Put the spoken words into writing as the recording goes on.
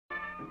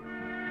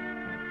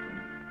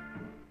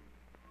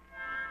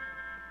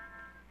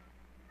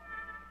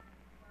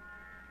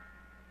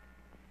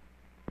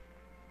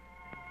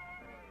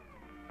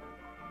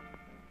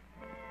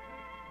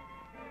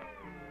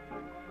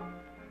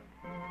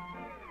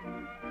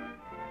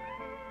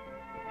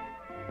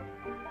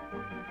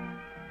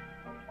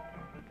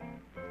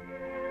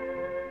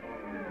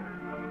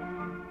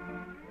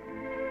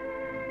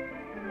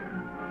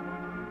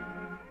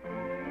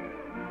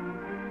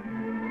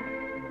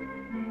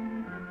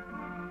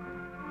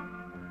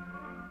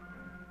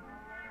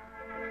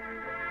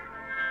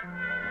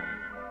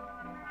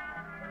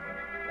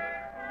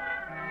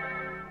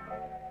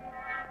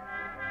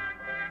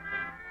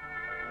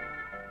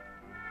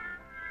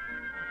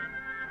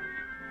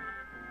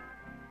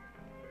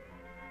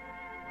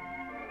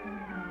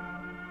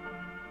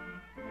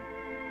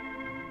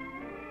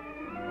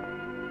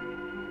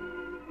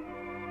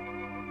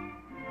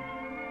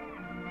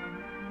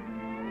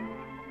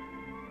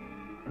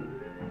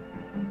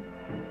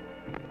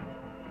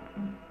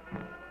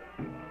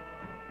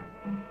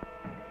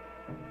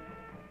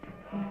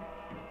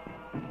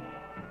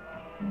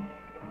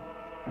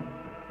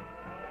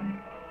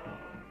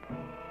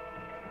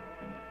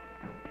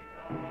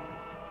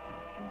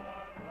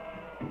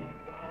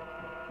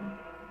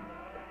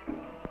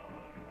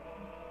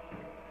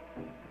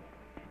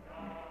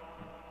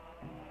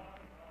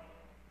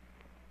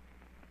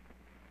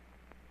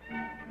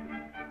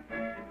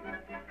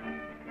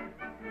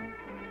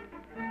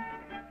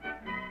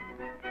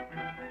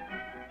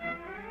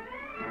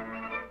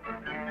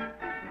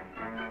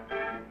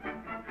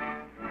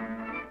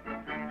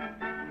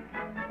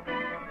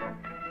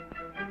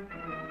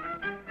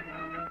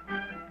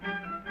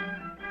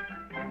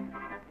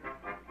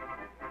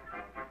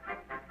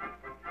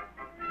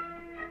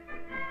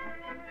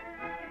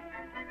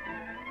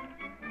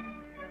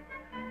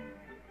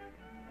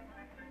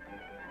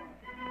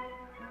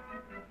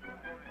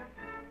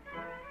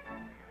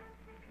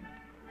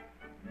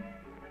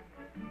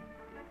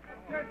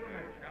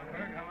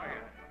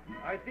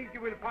I think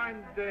you will find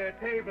the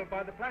table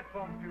by the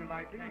platform too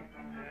likely.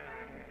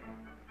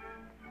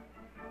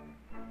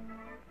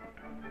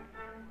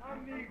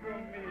 Amigo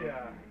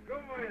mia,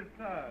 ¿cómo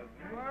estás?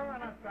 Muy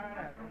buenas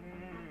tardes.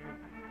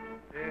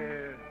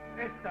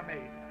 Esta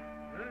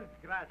mesa.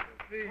 Gracias.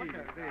 Sí,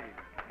 okay. Sí.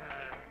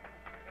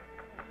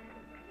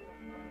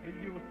 Will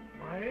you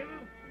smile?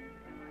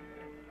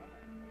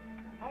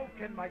 How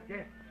can my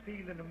guests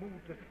feel in a mood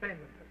to spend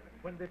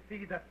when they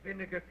see that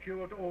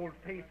vinegar-cured old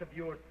face of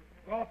yours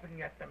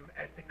gawping at them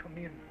as they come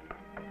in?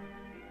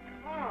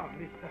 Ah,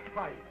 Mr.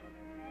 Hyde.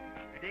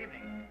 Good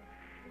evening.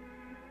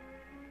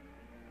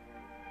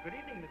 Good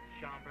evening, Mr.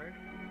 Schomburg.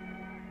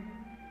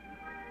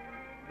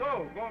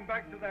 So, going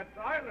back to that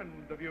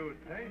island of yours,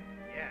 eh?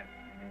 Yes.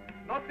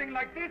 Nothing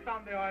like this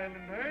on the island,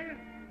 eh?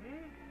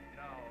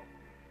 No,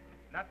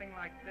 nothing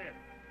like this.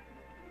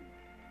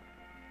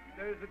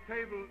 There's a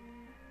table...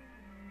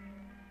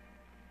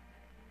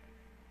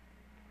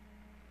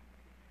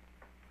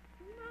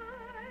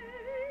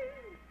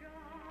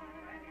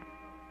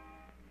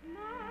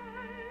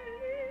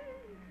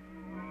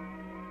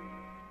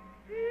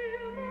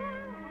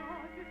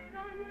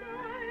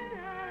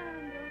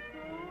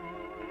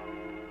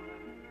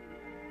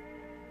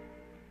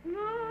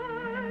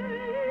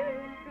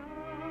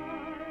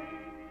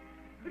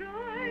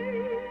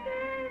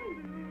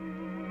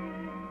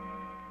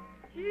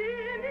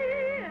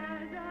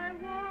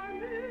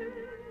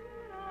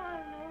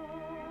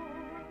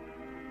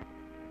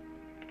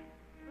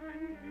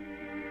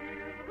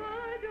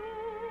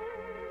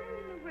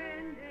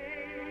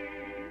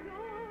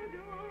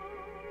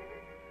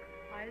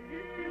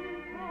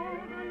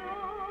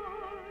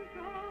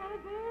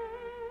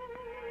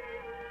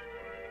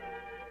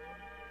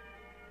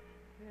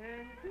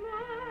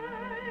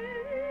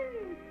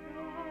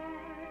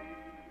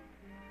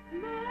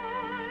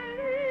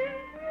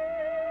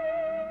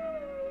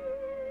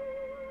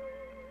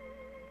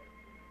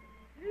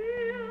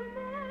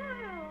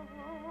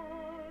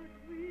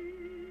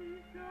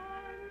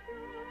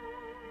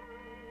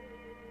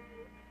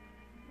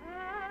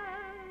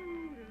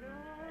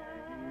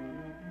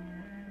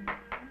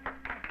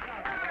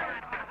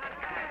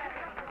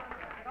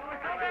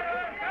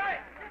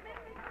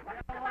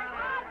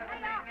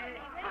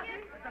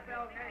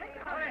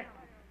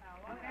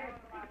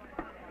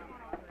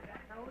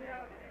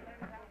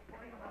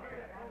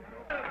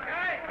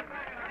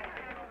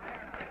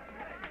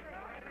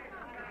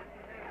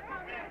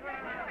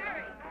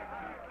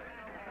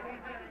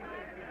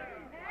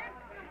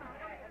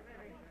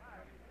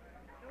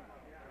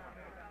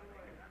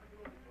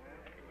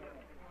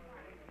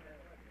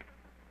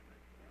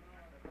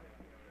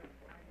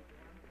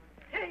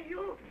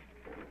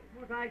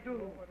 I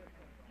do?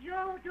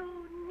 You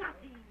do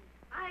nothing.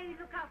 I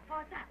look out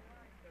for that.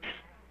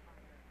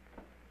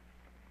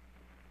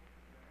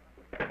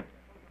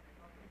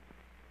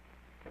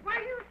 Why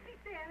you sit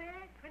there,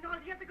 eh? When all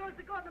you have to go is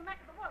to go on the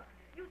back of the work.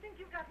 You think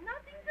you've got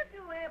nothing to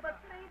do, eh,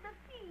 but play the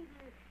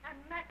fiddle. And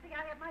next thing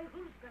I have my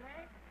rooster,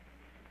 eh?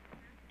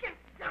 Get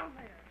down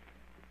there.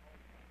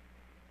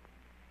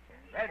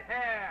 Red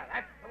hair,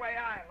 that's the way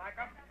I like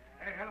 'em.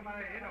 Hey,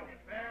 Helmanino.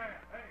 There,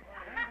 hey.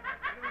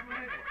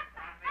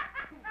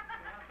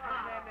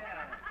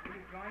 Will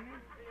you join me?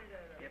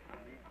 Yep.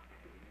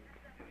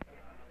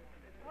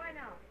 Why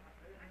not?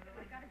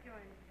 I gotta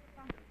join you.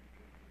 Come.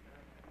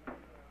 Oh,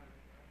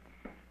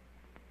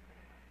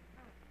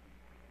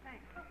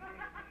 thanks.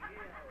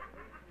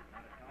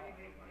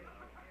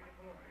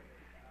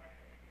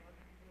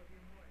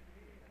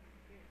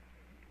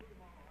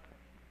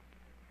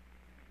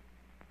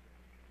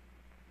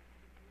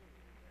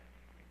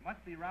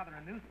 Must be rather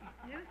a nuisance.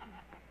 Nuisance?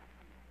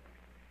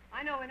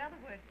 I know another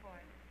word for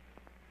it.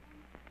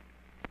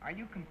 Are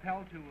you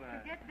compelled to,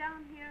 To get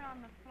down here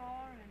on the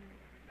floor and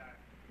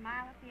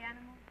smile at the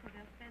animals so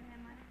they'll spend their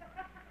money?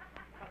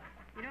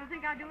 You don't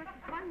think I'll do it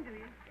for fun, do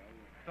you?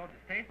 So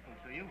distasteful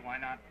to you,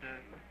 why not,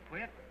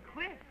 quit?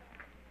 Quit?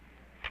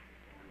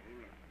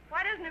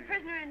 Why doesn't a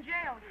prisoner in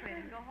jail quit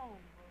and go home?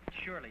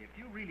 Surely, if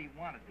you really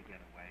wanted to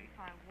get away,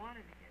 If I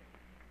wanted to get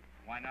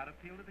away. why not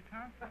appeal to the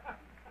consul?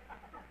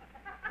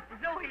 As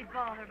though he'd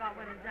bother about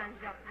what he's done,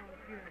 Jacques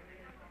Monsieur.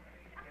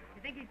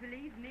 You think he'd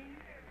believe me?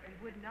 He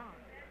would not.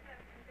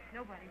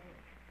 Nobody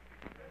would.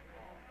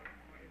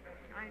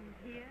 I'm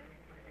here.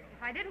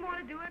 If I didn't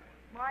want to do it,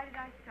 why did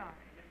I start?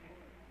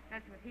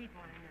 That's what he'd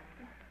want to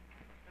know.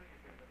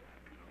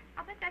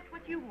 I'll bet that's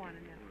what you want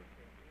to know.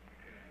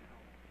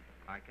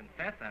 I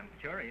confess I'm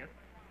curious.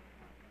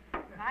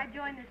 I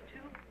joined this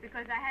troop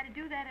because I had to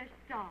do that as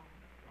star.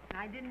 And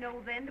I didn't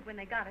know then that when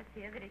they got us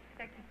here, they'd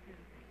expect us to...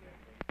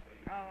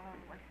 Oh,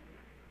 what...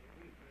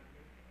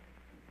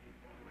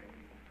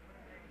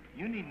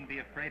 You needn't be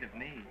afraid of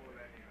me.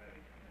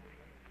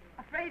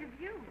 Afraid of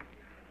you?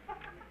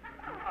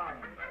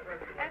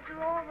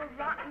 After all the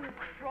rotten,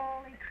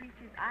 crawly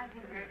creatures I've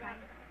ever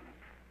fight.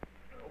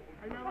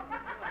 Alone?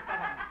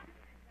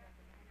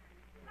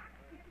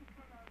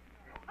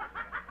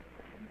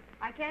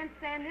 I can't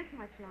stand this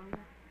much longer.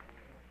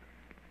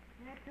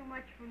 That's too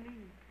much for me.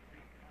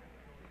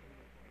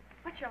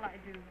 What shall I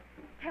do?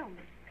 Tell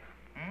me.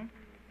 Hmm?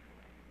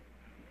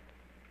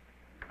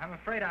 I'm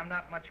afraid I'm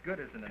not much good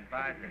as an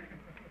advisor.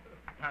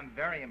 I'm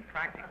very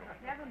impractical.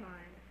 Never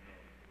mind.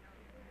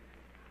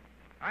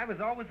 I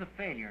was always a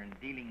failure in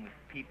dealing with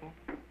people.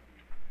 And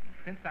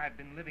since I've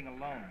been living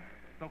alone,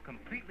 so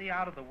completely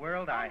out of the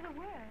world, Out of the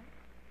world?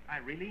 I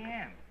really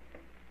am.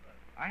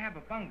 I have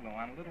a bungalow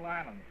on a little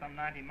island some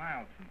 90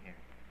 miles from here.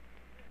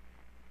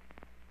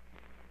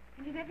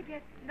 And you never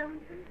get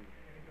lonesome?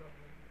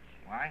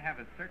 Well, I have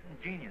a certain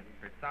genius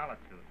for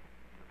solitude.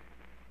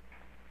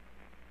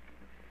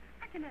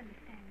 I can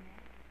understand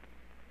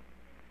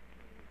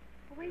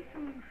that. Away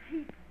from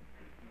people.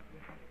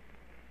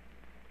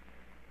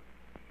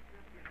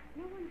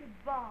 No one to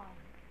bother.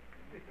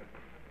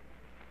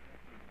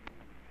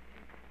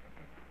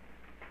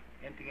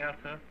 Anything else,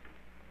 sir?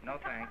 No,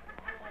 thanks.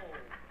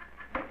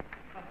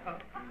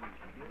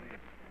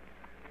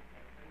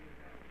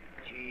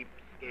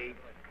 Cheapskate.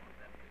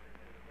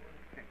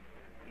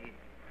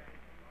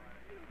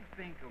 You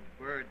think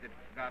a bird that's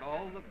got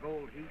all the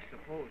gold he's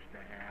supposed to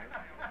have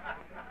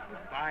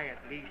would buy at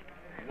least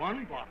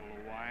one bottle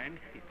of wine?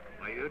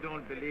 Why, you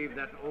don't believe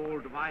that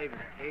old wives'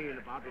 tale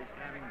about his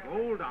having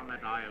gold on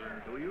that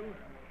island, do you?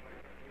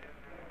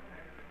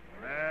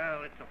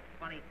 Well, it's a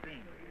funny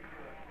thing.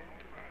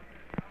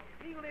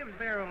 He lives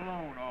there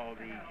alone all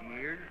these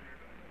years.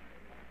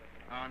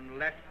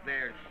 Unless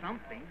there's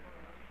something.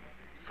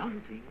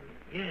 Something,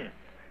 yes,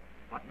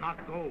 but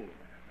not gold.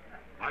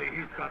 Why,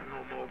 he's got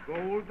no more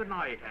gold than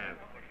I have,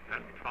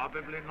 and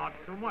probably not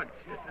so much.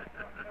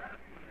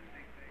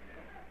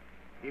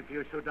 If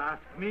you should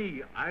ask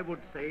me, I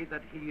would say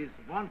that he is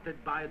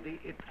wanted by the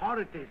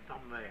authorities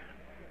somewhere.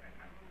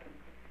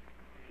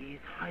 He's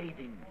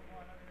hiding.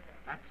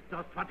 That's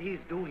just what he's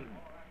doing.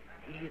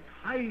 He is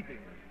hiding.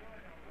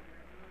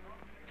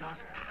 Just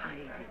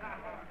hiding.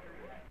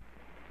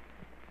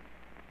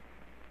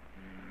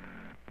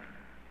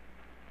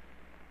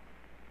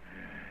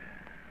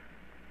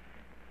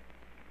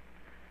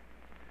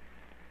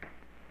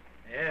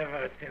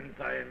 Ever since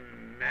I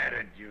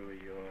married you,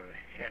 your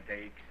head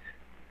aches,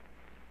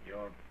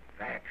 your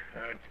back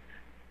hurts,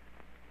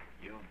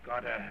 you've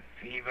got a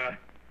fever,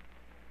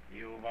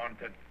 you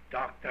want a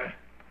doctor.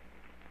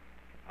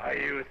 Are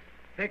you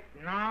sick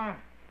now?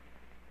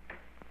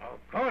 Of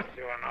course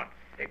you are not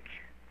sick.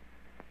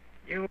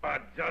 You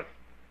are just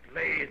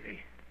lazy.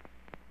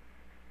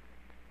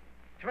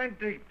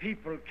 20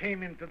 people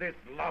came into this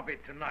lobby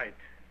tonight.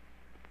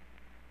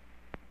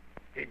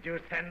 Did you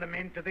send them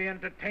into the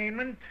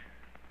entertainment?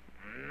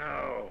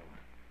 No.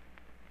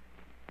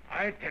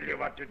 I tell you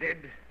what you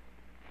did.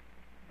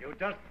 You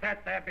just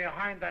sat there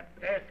behind that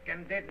desk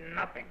and did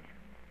nothing.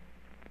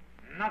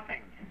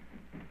 Nothing.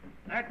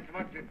 That's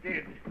what you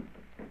did.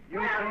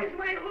 Where is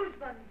my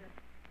husband?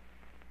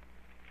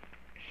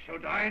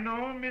 Should I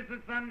know,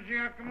 Mrs. San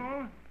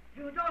Giacomo?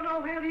 You don't know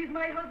where is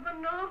my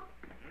husband, no?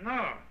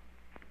 No.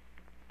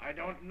 I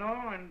don't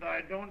know, and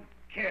I don't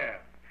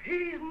care.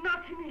 He's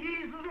not in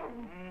his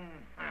room.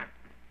 Mm-hmm.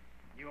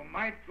 You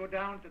might go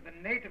down to the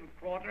native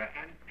quarter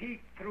and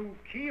peek through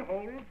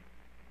keyholes.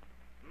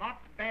 Not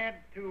bad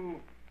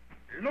to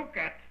look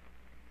at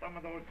some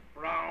of those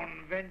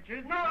brown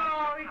ventures.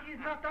 No, it is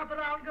not the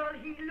brown girl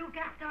he look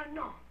after,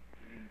 no.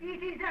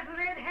 It is that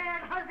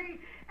red-haired hussy,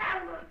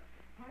 Alma.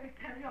 I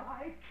tell you,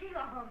 I kill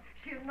her.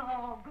 She's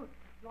no good.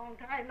 Long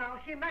time now,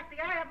 she knocked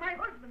the eye of my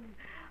husband.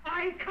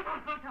 I cut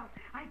her heart out.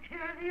 I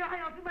tear the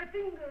eye out with my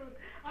fingers.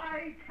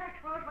 I take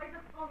her by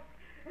the throat,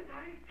 and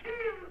I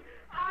kill.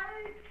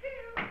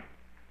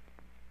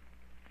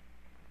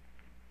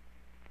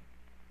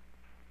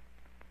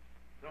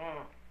 So,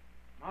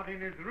 not in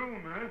his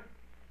room, eh?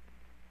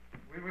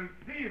 We will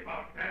see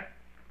about that.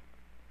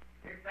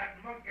 If that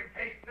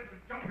monkey-faced little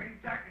jumping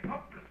jack is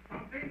up to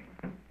something,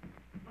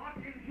 not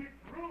in his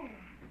room.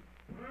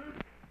 Huh?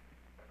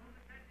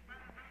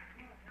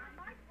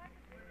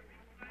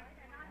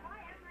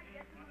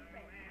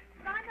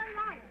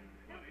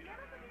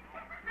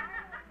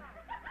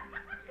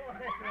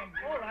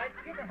 All right,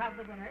 you can have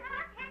the grenade.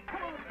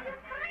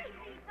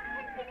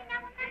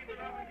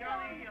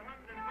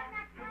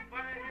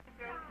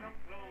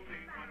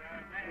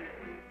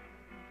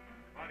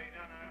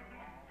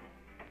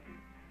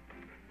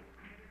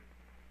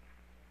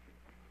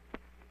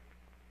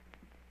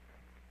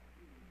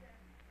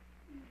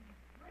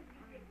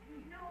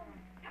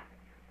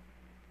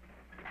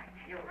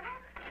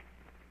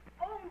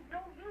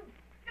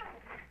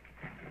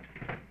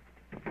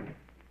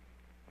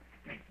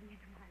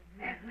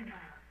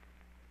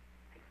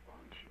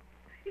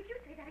 If you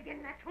say that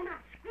again, that's when I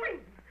scream.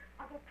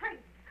 I'll go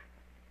crazy.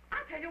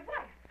 I'll tell you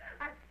what.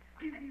 I'll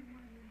give you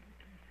my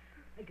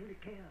life. I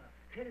don't care.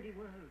 Tell the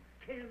world.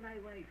 Tell my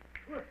wife.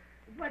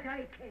 What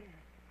I care.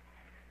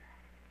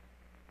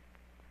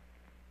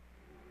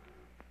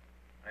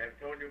 I have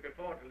told you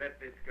before to let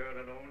this girl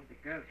alone. The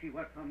girl, she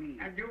worked for me.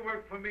 And you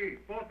work for me,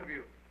 both of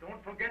you.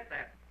 Don't forget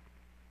that.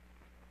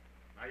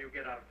 Now you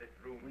get out of this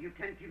room. Well, you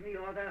can't give me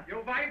order.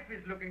 Your wife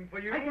is looking for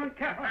you. I don't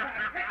care.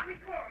 Let me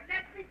go.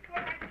 Let me go.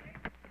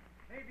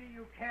 Maybe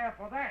you care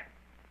for that.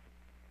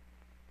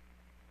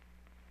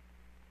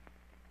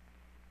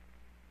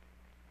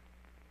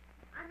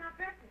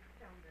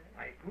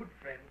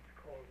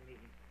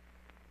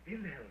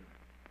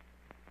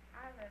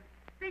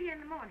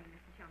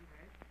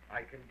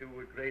 I can do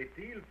a great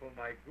deal for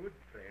my good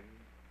friend,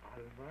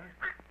 Alma.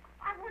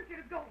 I want you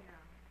to go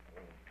now.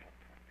 Oh,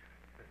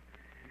 Tut.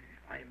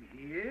 I'm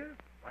here.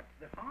 What's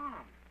the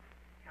harm?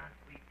 Can't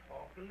we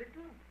talk a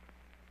little?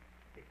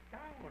 Sit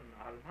down,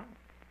 Alma.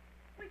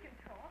 We can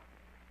talk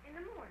in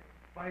the morning.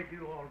 Why do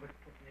you always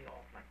put me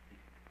off like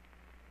this?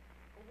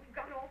 Oh, we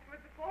got all through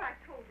it before, I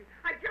told you.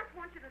 I just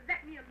want you to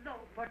let me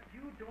alone. But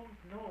you don't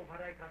know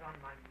what I got on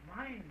my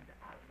mind,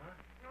 Alma.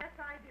 Yes,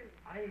 I do.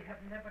 I have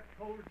never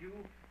told you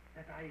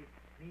that I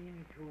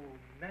mean to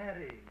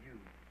marry you.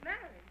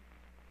 Marry?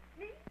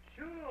 Me?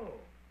 Sure.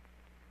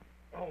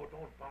 Oh,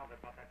 don't bother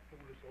about that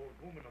foolish old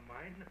woman of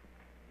mine.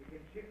 We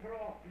can ship her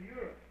off to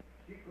Europe.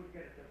 She could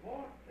get a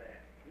divorce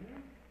there.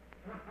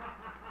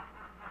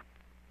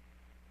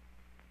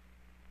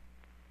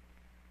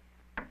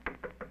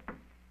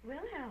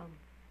 Wilhelm,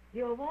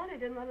 you're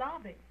wanted in the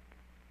lobby.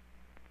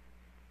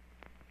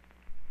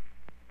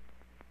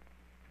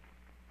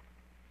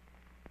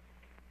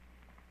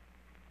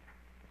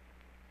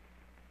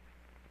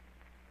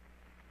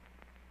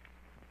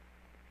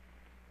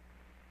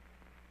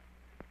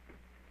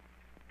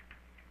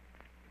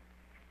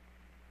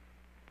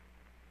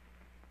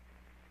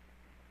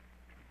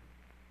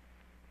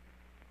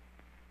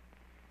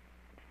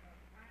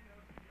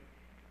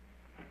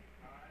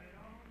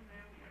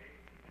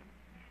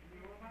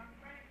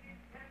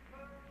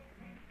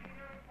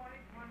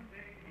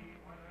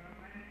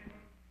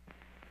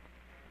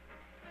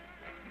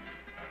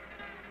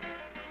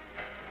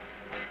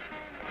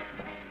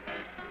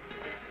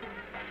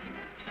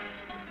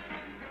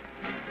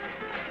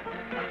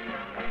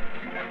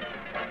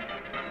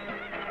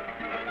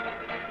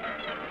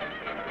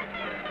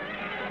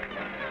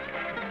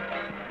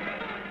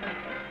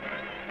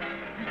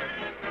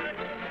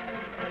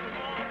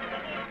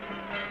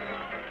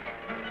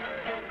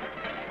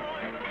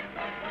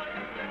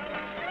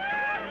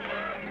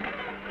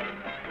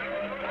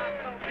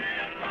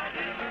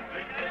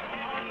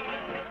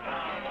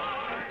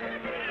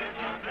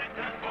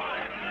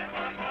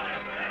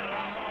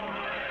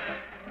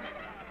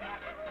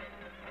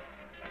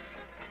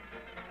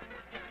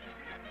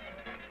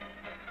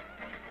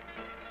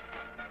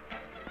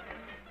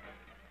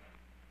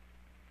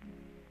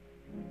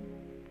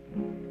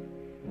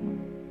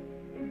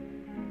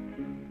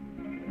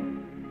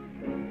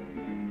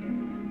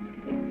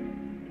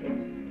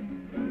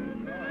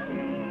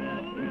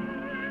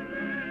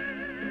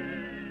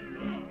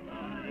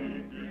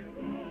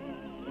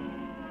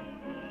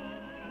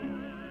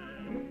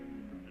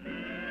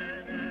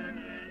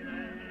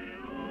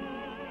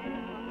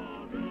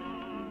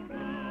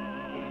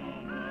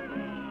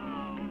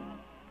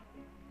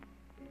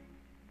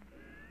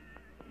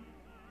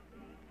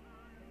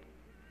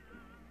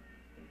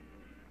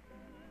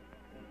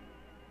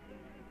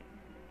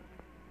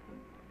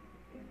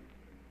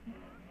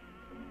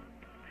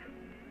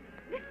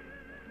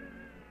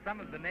 Some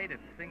of the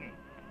natives singing.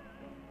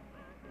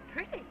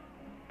 Pretty.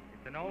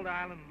 It's an old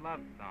island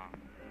love song.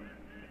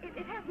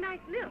 It has nice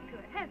lilt to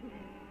it, hasn't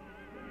it?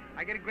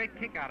 I get a great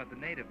kick out of the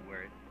native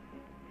words.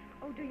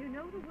 Oh, do you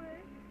know the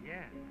words?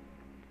 Yes.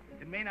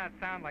 It may not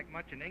sound like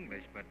much in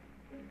English, but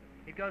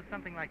it goes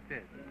something like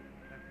this.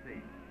 Let's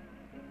see.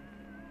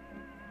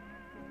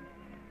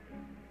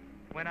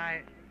 When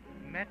I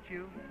met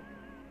you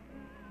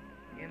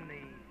in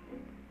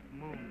the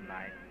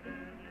moonlight,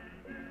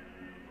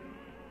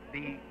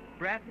 the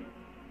breath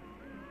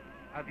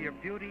of your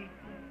beauty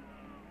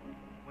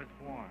was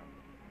warm,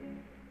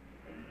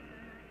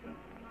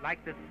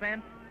 like the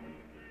scent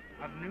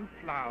of new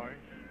flowers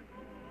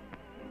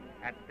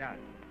at dusk.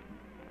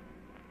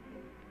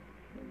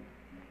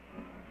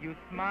 You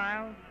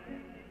smiled,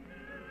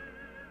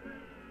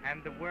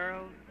 and the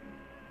world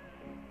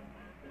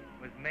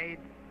was made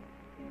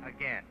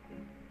again.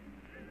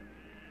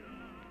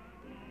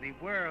 The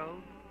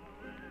world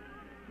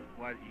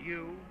was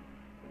you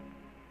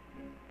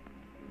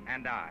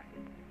and I.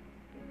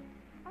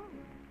 Oh.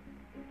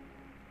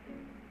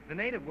 The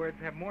native words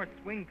have more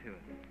swing to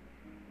it.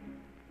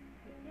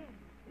 Yes.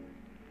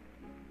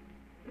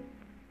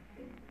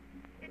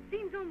 It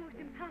seems almost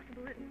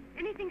impossible that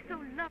anything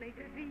so lovely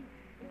could be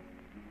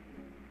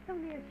so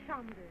near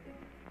Chandra.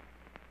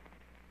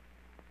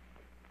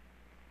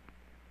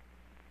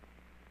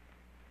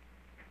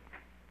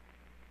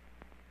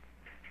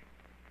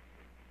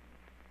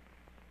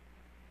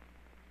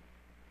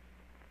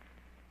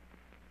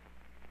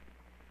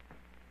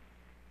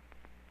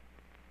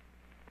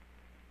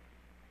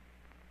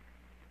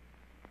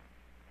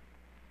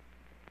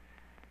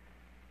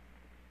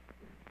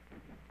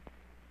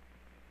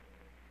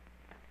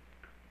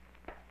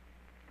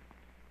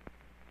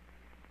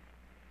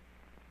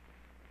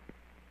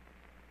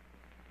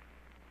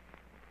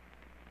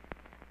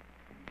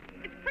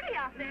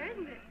 Out there,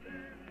 isn't it?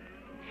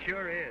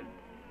 Sure is.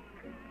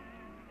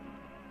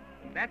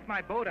 That's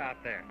my boat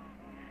out there.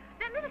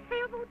 That little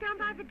sailboat down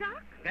by the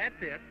dock? That's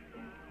it.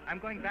 I'm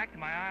going back to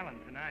my island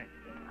tonight.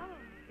 Oh.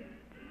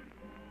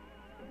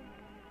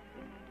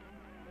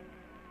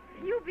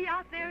 You'll be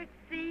out there at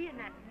sea in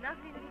that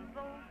lovely little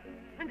boat,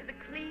 under the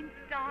clean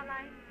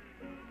starlight,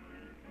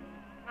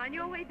 On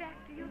your way back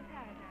to your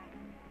paradise.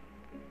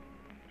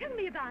 Tell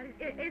me about it.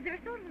 Is there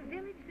sort of a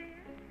village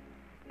there?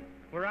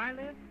 Where I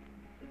live?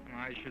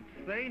 I should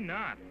say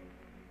not.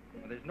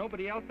 Well, there's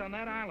nobody else on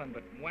that island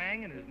but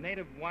Wang and his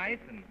native wife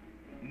and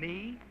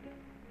me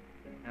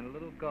and a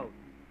little goat.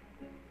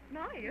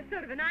 No, you're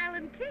sort of an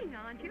island king,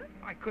 aren't you?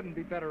 I couldn't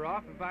be better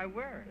off if I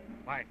were.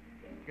 Why,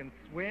 you can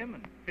swim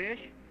and fish,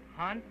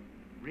 hunt,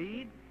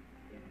 read,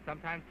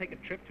 sometimes take a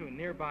trip to a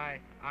nearby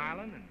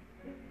island and...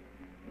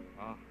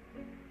 Oh,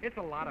 it's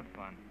a lot of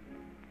fun.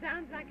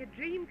 Sounds like a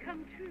dream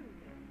come true.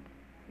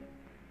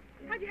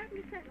 How'd you happen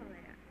to settle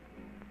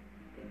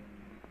there?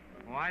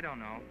 Oh, I don't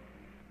know.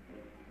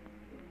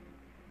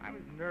 I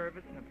was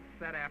nervous and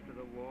upset after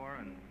the war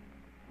and,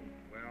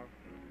 well,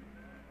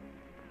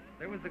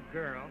 there was a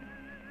girl.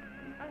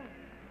 Oh.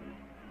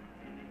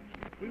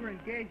 We were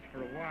engaged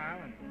for a while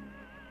and,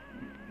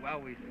 well,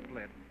 we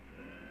split.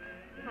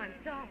 I'm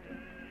sorry.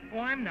 Oh,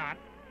 I'm not.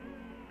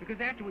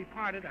 Because after we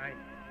parted, I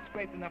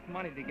scraped enough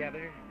money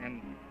together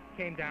and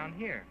came down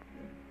here.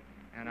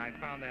 And I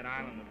found that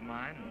island was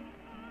mine.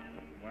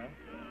 And, well,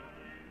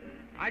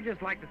 I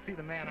just like to see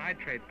the man I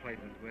trade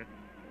places with.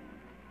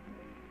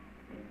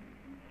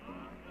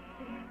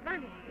 It's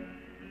funny.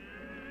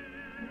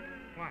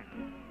 What?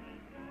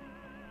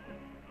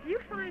 You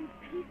find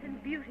peace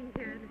and beauty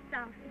here in the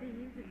South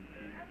Seas, and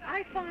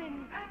I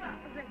find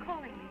what they're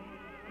calling me.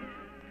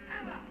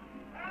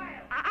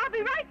 I'll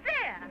be right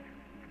there.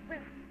 Well,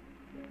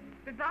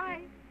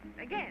 goodbye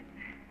again.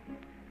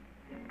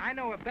 I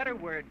know a better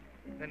word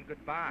than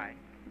goodbye.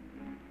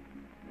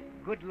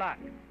 Good luck.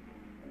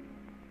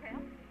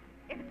 Well,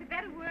 if it's a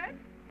better word,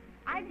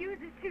 I'll use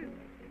it too.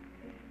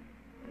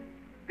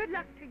 Good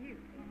luck to you.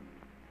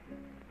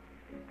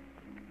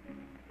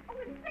 Oh,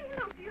 and say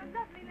hello to your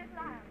lovely little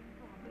island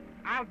for me.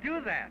 I'll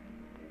do that.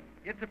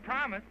 It's a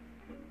promise.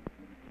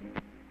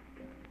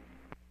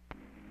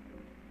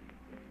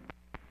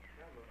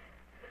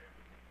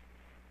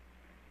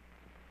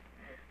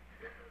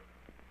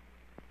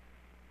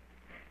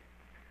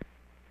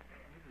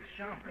 Mrs.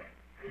 Schomburg,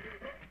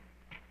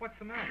 what's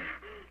the matter?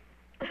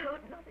 Oh,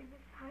 nothing,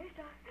 Miss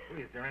Hyde.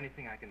 Is there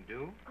anything I can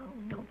do? Oh,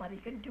 nobody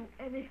can do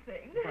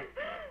anything. But-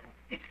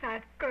 It's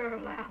that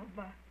girl,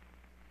 Alma.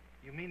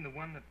 You mean the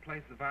one that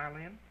plays the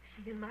violin?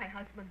 She and my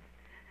husband.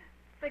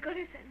 They're going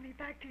to send me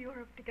back to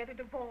Europe to get a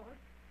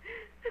divorce.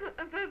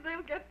 And then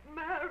they'll get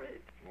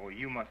married. Oh,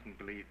 you mustn't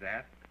believe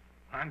that.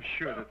 I'm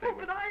sure that they Oh,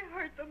 would... but I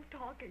heard them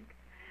talking.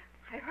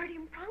 I heard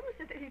him promise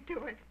that he'd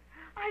do it.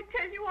 I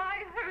tell you,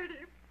 I heard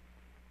him.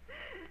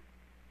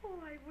 Oh,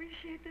 I wish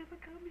he'd never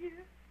come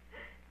here.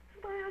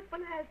 My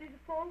husband has his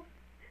faults.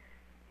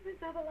 He was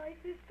never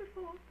like this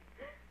before.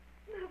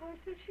 Never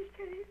since she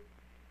came.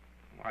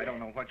 Well, I don't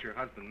know what your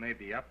husband may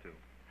be up to,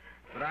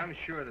 but I'm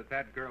sure that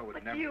that girl would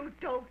But never... you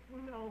don't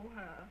know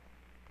her.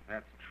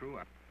 That's true.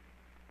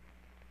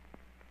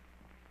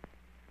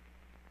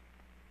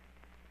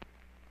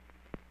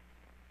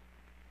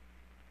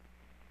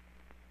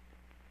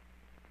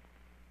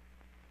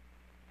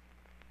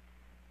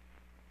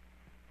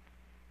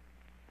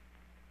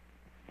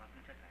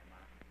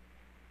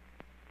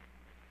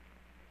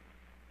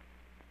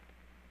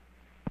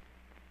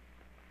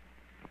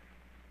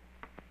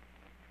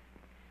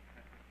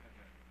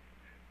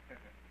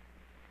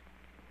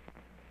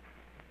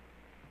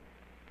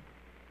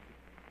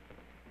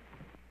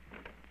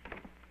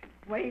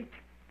 Wait.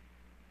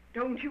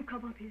 Don't you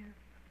come up here.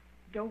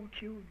 Don't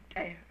you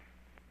dare.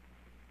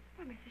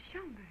 Well, Mrs.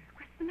 Schomburg,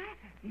 what's the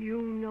matter?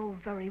 You know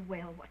very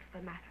well what's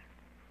the matter.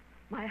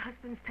 My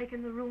husband's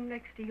taken the room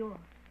next to yours.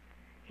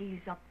 He's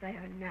up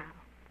there now.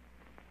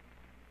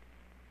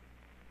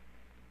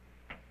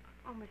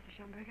 Oh, Mr.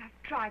 Schomburg,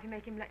 I've tried to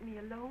make him let me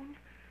alone.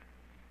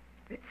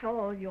 It's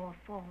all your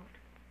fault.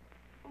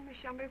 Oh, Miss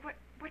Schomburg,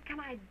 what can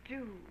I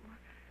do?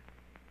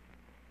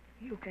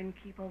 You can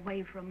keep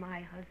away from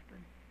my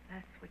husband.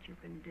 That's what you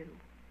can do.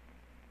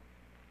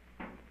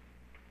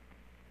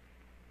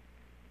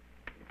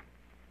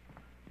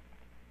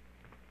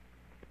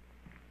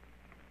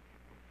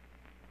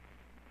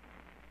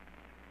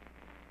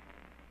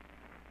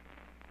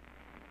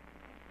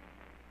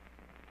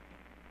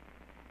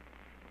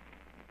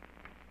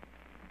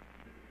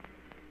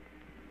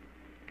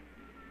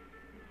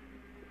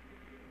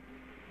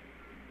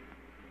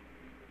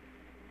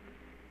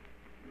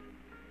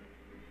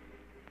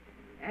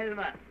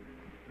 Elma,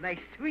 my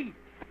sweet,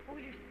 Oh,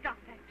 will you stop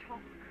that talk?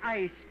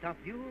 I stop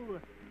you.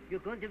 You're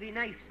going to be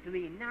nice to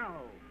me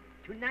now,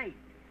 tonight.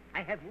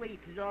 I have waited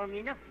long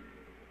enough.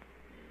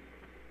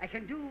 I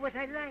can do what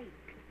I like.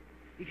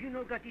 If you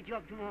no got the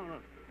job tomorrow,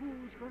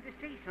 who's going to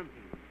say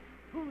something?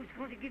 Who's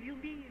going to give you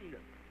meal?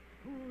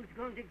 Who's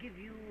going to give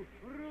you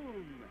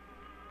room?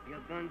 You're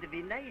going to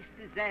be nice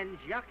to San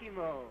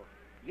Giacomo,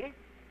 yes?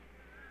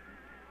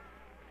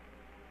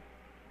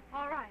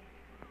 All right.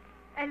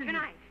 Elma.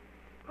 Tonight,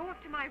 go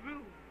up to my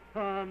room.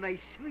 Oh, my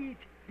sweet,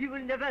 you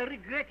will never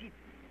regret it.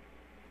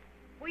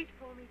 Wait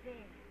for me there.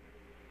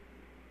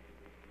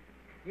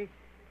 Yes.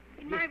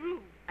 In yes, my room.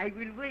 I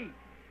will wait.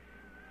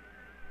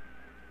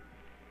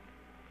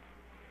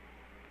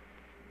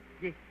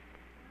 Yes.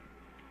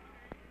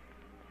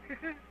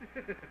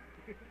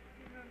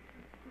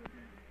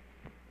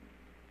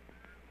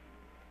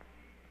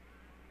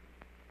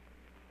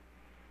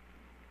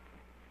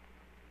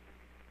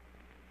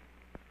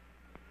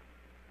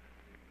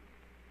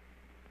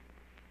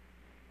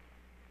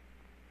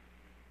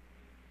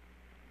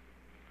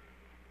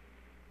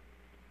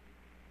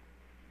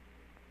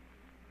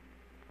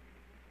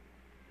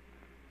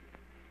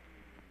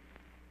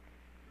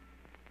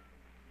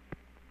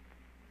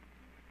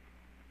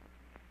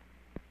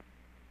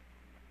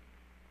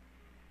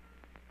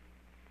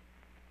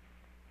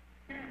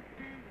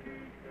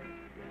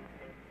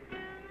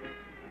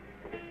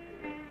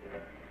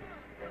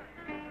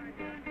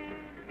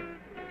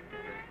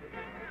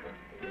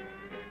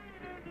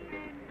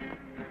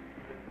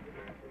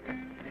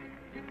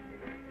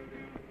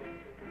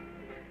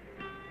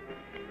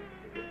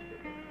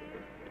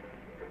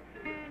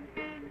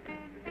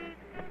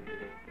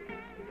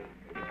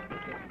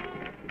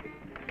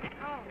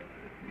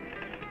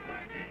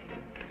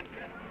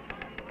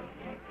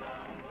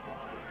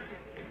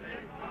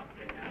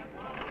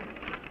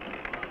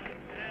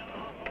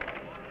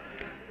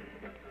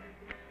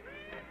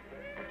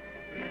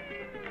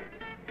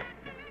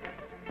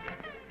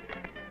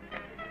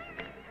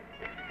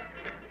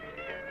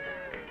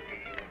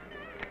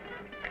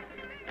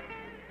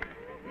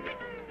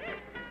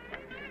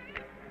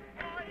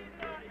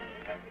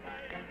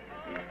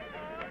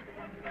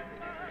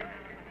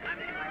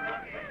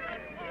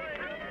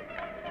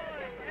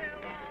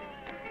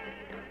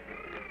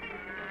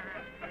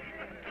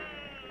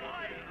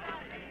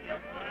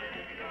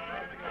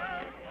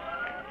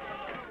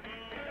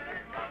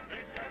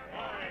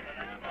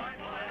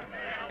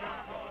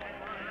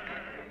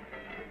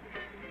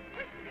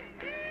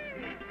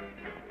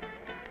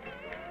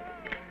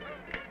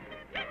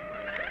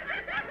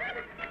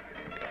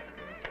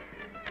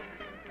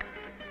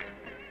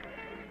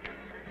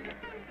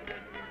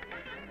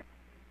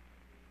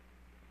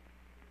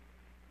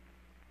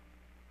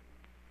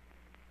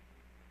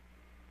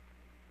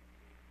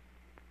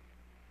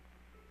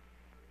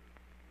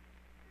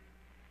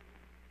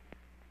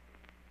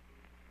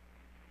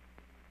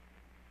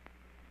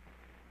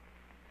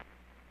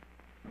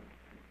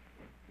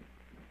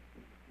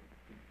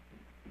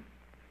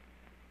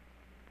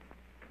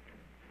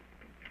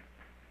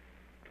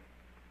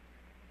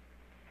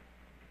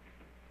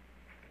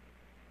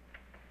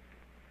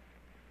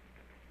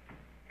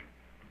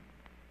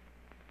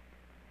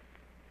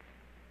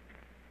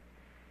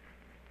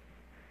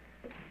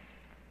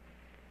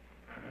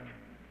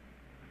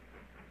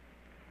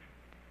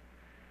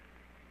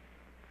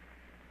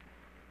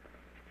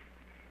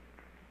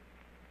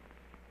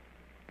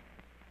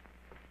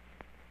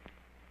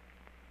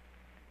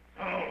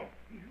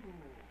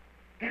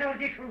 Get out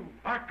of this room.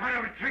 What kind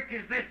of a trick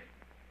is this?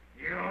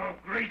 You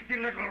greasy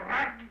little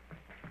rat!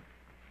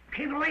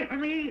 Keep away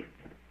from me.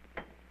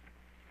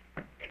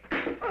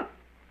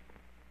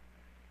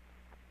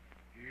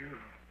 You!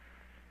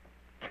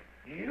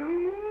 No,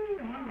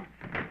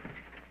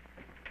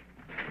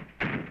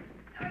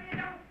 you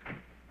don't!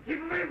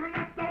 Keep away from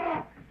that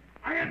door!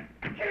 I am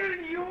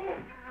killing you!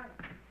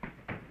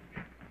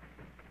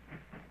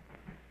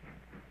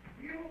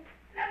 You!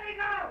 Let me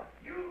go!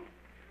 You!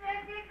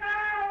 Let me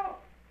go!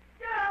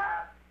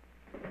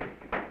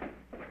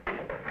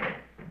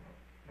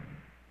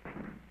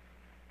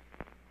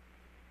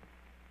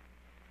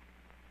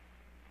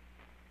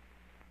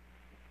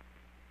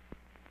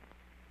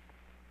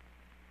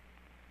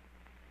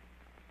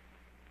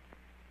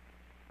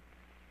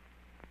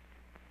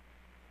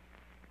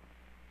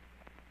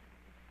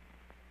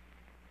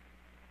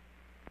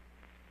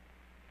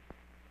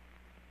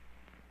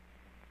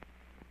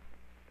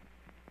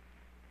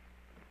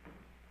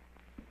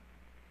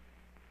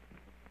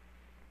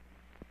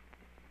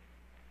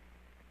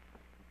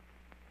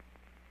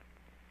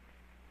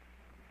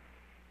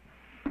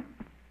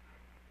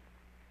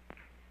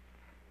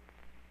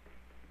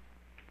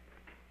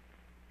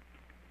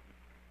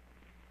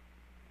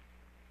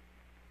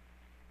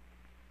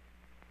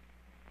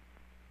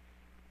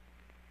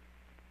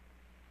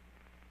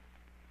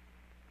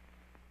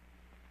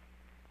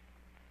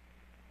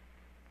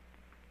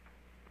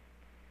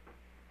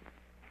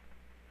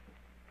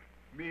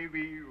 May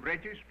we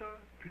register,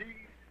 please?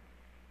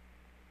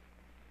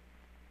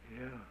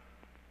 Yeah.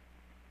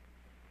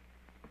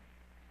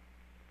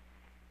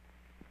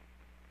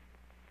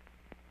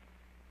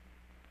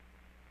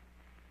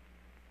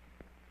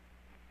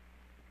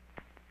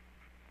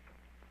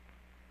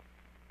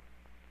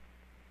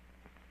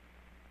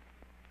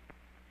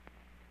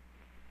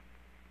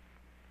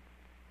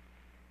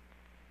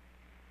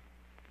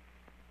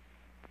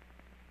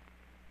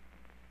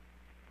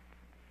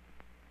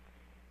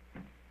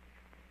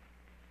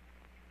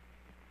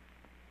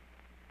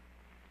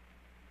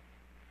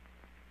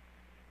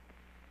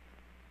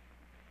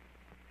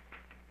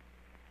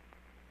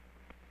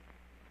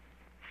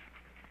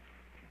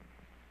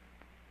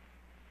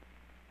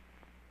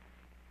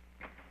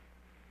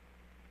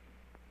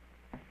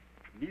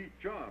 Neat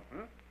job,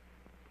 huh?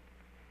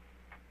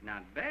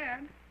 Not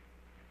bad.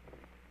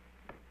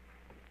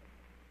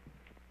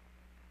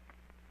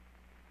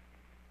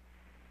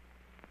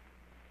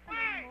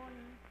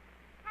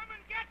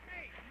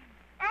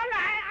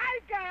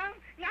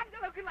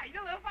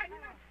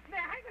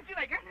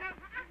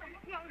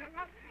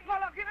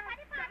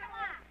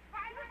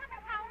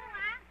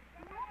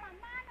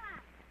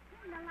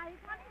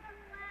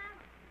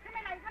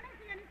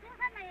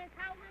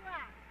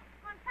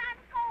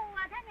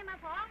 你们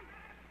房，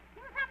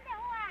小心啲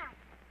好啊！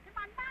你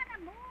慢慢啊，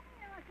唔好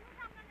咁樣啊，小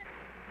心啲。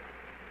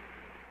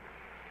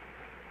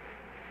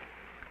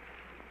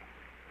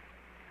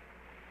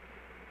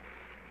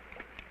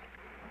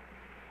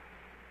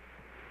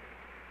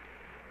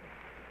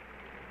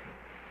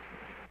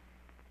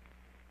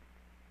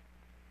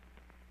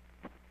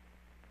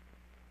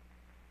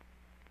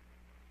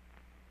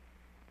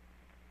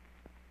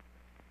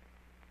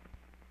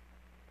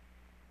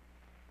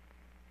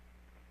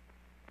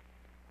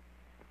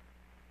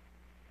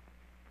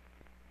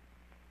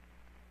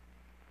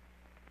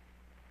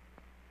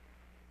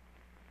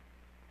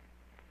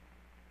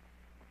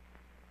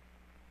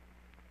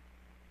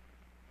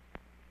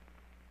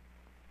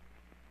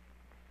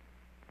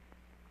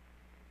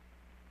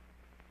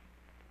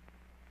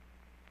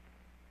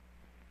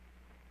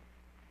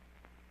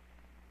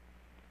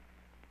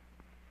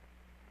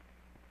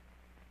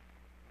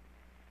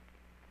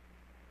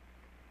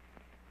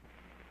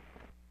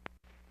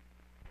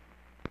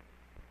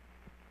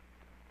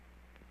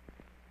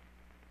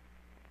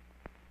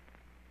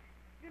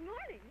Good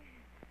morning.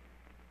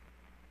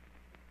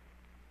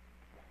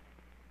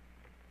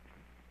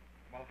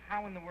 Well,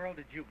 how in the world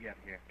did you get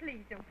here?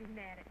 Please don't be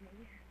mad at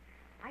me.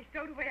 I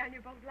stowed away on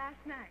your boat last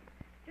night,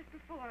 just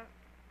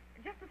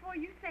before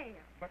you sailed.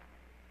 But...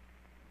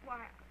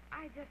 Why,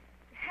 I just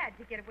had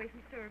to get away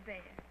from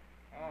Surveyor.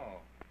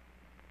 Oh.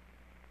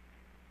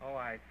 Oh,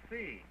 I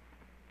see.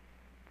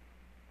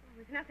 Well,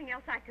 there's nothing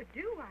else I could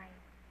do. I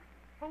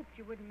hoped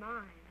you wouldn't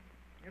mind.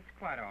 It's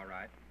quite all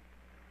right.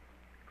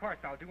 Of course,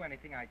 I'll do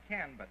anything I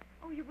can, but...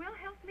 Oh, you will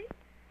help me?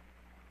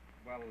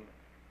 Well,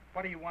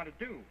 what do you want to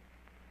do?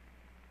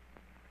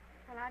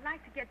 Well, I'd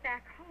like to get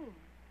back home.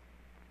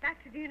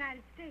 Back to the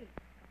United States.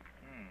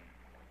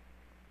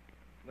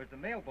 There's a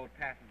mailboat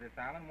passes this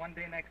island one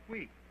day next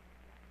week.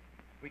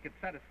 We could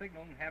set a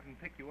signal and have them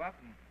pick you up,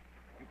 and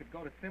you could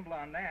go to Simla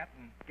on that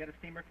and get a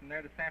steamer from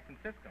there to San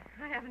Francisco.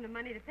 I haven't the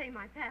money to pay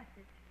my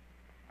passage.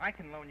 I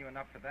can loan you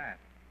enough for that.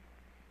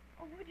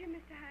 Oh, would you,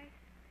 Mr. Heiss?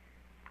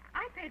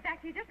 I'll pay it back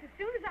to you just as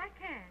soon as I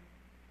can.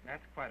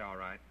 That's quite all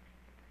right.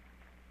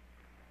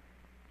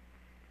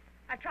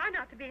 I try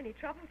not to be any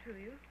trouble to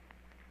you.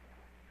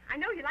 I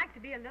know you like to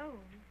be alone.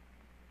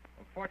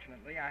 Well,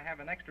 fortunately, I have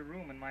an extra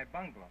room in my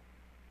bungalow.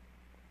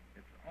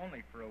 It's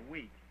only for a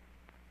week.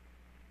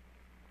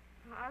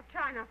 I'll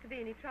try not to be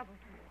any trouble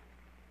to you.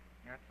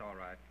 That's all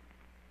right.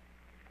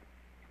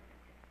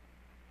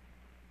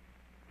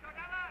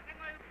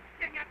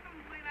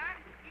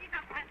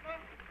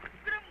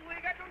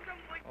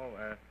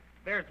 Oh,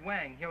 there's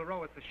Wang. He'll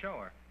row us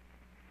ashore.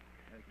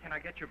 Can I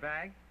get your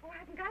bag? Oh, I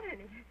haven't got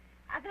any.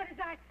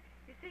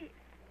 You see,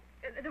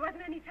 there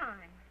wasn't any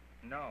time.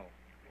 No,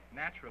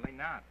 naturally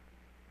not.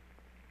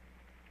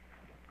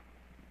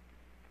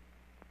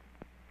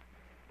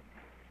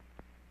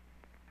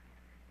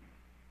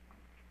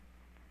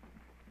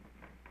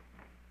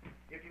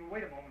 If you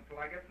wait a moment till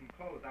I get some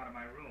clothes out of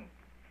my room.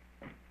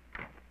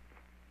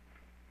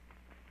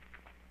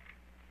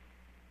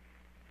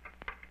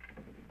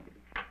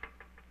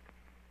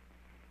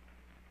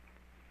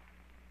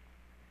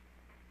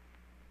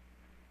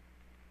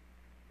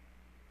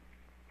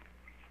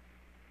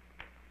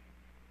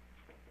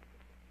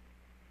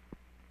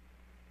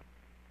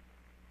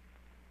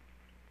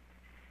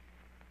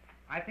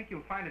 I think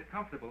you'll find it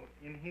comfortable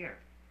in here.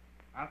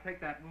 I'll take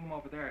that room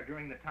over there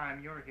during the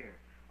time you're here.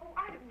 Oh,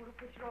 I don't want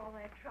to put you all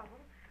that trouble.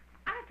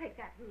 I'll take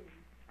that room.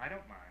 I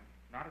don't mind.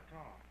 Not at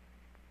all.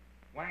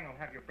 Wang will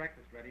have your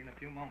breakfast ready in a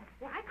few moments.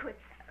 Well, I could.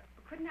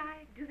 Couldn't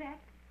I do that?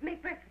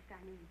 Make breakfast,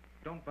 I mean.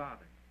 Don't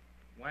bother.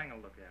 Wang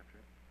will look after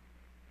it.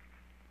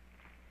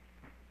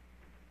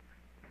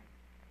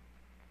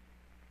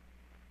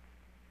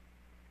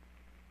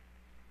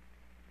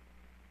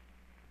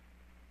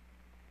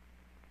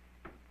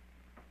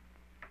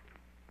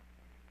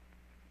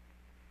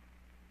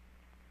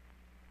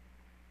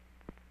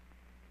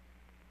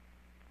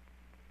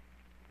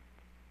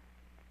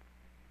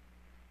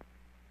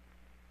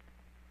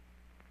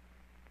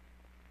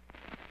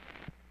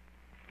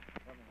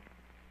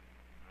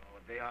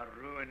 They are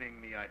ruining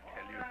me, I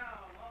tell you.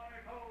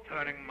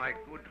 Turning my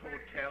good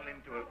hotel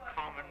into a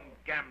common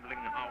gambling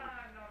house.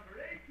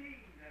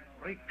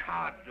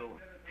 Ricardo,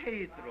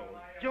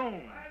 Pedro,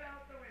 Jones.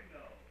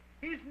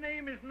 His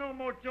name is no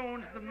more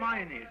Jones than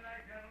mine is.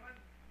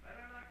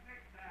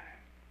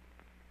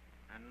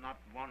 And not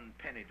 1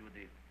 penny do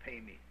they pay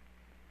me.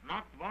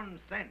 Not 1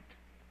 cent.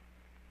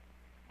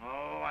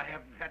 Oh, I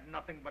haven't had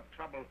nothing but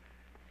trouble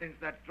since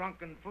that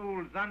drunken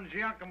fool, San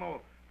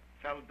Giacomo,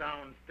 fell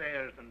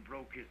downstairs and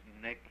broke his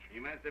neck. He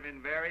must have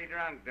been very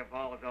drunk to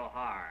fall so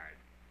hard.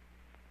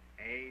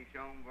 Eh,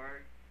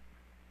 Schoenberg?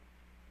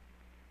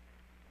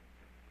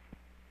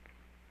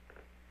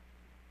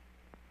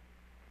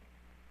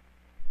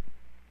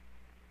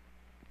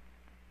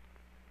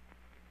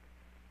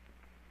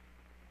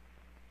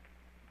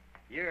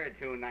 You're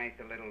too nice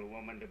a little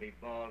woman to be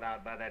bawled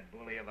out by that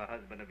bully of a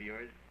husband of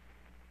yours.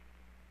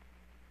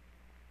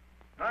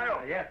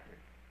 Yes, sir.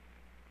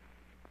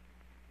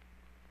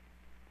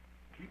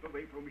 Keep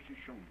away from Mrs.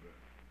 Schoenberg.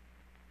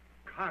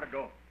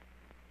 Ricardo.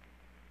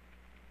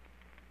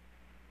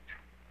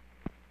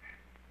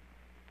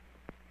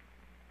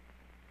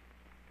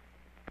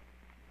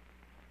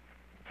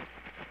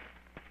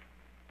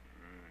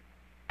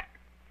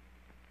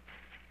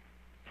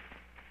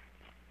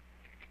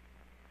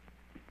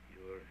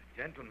 Your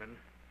gentleman,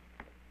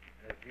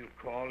 as you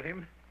call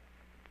him,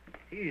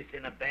 he's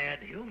in a bad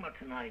humor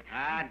tonight.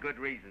 Ah, good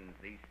reasons.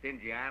 These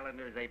stingy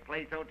islanders, they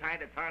play so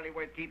tight it's hardly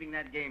worth keeping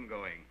that game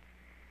going.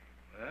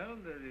 Well,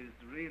 there is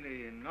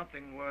really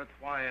nothing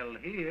worthwhile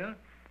here.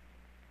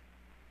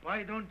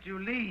 Why don't you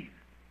leave?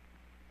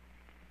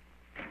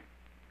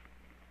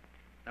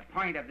 The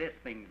point of this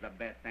thing's the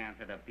best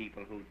answer to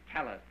people who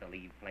tell us to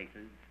leave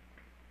places.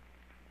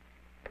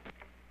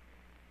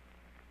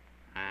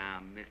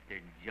 Ah, Mr.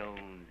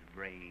 Jones'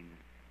 brains,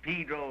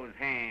 Pedro's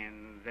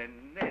hands,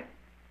 and this.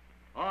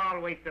 All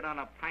wasted on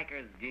a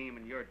piker's game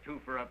and your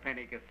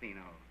two-for-a-penny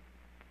casino.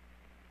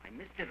 Why,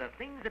 mister, the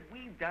things that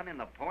we've done in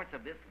the ports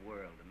of this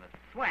world, and the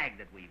swag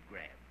that we've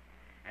grabbed,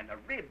 and the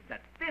ribs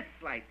that this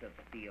slice of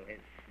steel has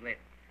slit.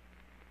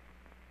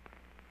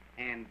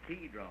 And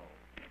Pedro.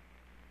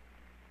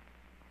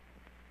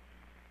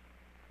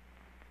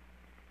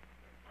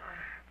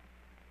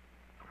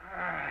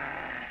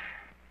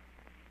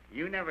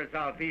 You never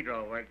saw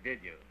Pedro work, did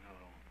you?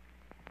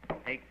 No.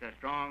 Takes a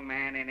strong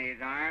man in his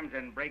arms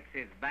and breaks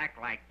his back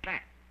like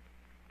that.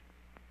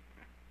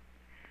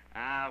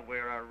 Ah,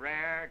 we're a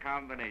rare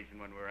combination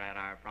when we're at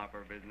our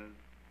proper business.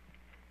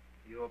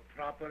 Your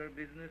proper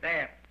business?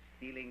 Theft,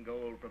 stealing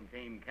gold from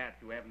tame cats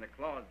who haven't the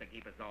claws to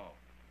keep us off.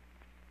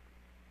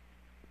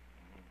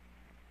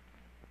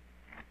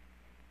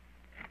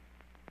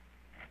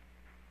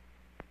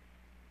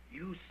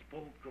 You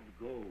spoke of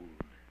gold.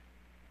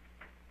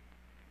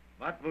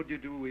 What would you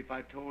do if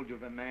I told you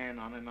of a man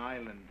on an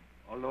island,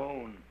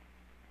 alone,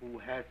 who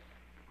has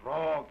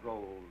raw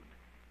gold,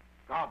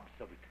 gobs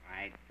of it?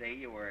 I'd say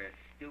you were a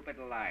stupid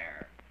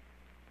liar.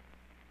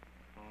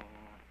 Oh,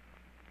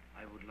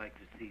 I would like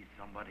to see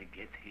somebody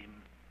get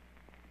him.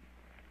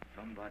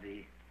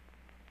 Somebody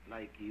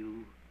like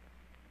you.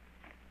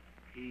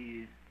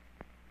 He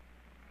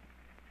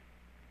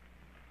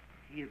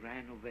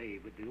ran away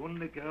with the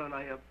only girl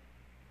I have...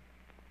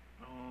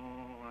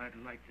 Oh, I'd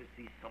like to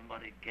see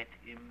somebody get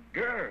him.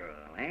 Girl,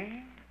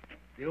 eh?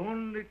 The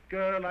only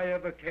girl I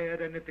ever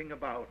cared anything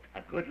about.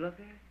 A good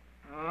looker?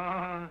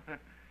 Ah,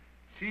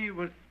 she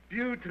was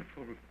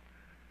beautiful.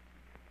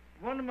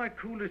 One of my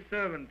coolest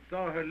servants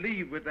saw her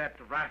leave with that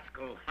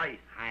rascal Heist.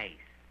 Heist.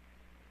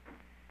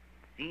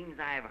 Seems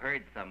I've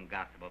heard some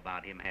gossip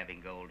about him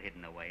having gold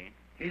hidden away.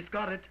 He's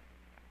got it.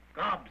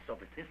 Gobs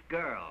of it. This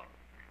girl.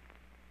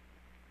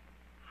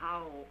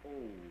 How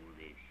old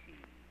is she?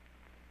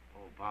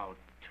 Oh, about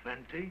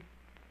 20.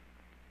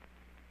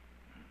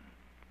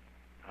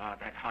 Ah,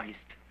 that Heist.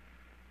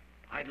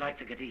 I'd like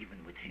to get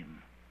even with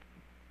him.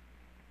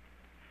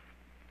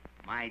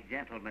 My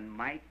gentleman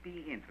might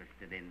be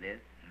interested in this.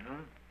 Huh?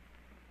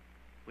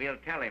 We'll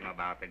tell him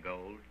about the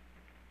gold.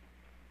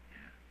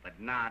 But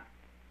not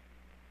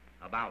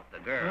about the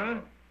girl.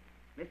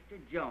 Huh? Mr.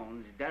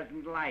 Jones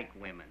doesn't like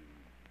women.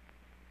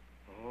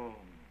 Oh,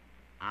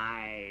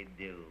 I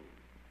do.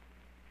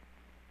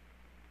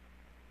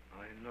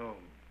 I know.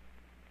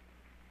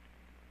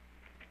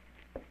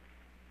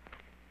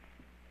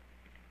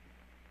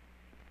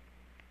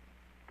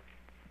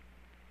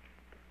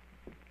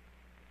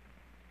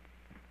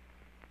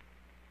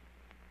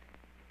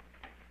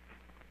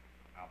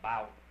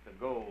 About the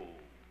gold.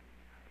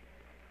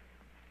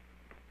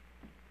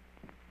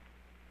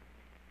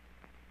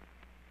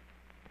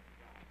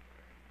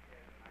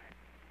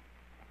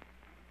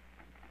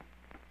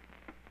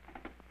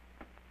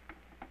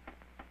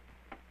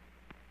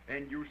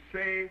 And you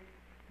say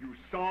you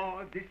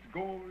saw this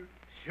gold?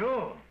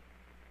 Sure.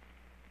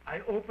 I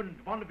opened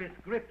one of his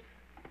grips.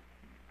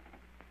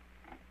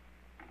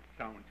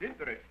 Sounds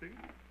interesting.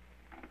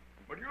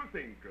 What do you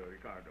think,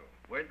 Ricardo?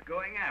 Worth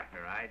going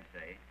after, I'd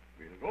say.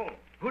 We'll go.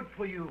 Good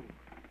for you.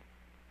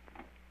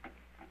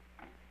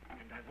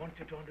 And I want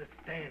you to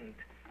understand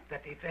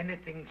that if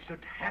anything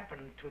should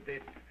happen to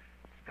this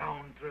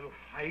scoundrel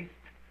Heist,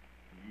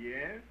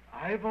 Yes?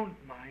 I won't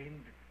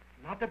mind,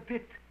 not a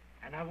bit,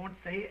 and I won't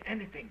say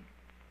anything.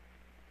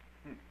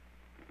 It's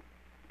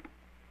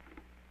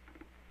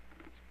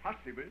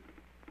possible.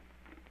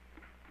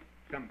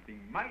 Something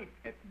might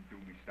happen to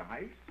Mr.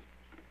 Heist.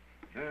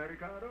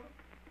 Ricardo?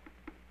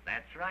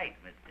 That's right,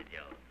 Mr.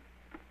 Jones.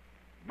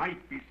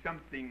 Might be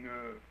something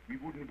we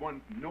wouldn't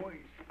want noise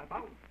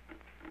about.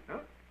 Huh?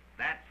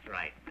 That's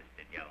right,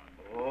 Mr.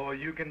 Jones. Oh,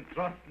 you can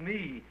trust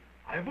me.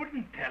 I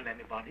wouldn't tell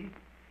anybody.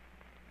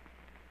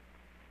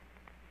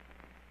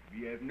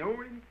 We have no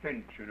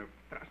intention of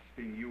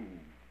trusting you,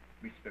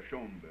 Mr.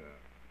 Schomburg.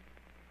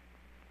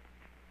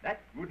 That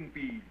wouldn't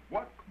be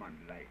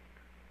workmanlike.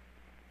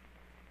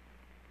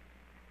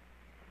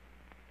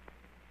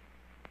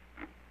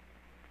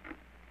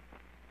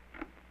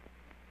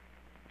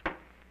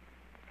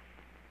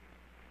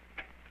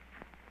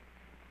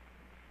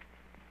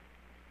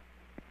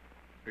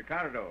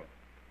 Ricardo.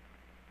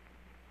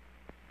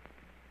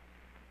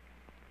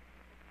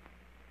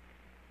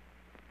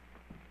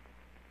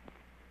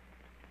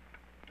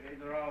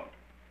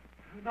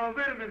 Now,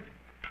 wait a minute.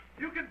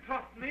 You can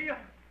trust me.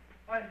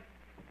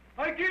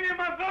 I give you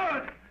my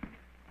word.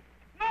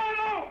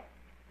 No!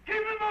 Keep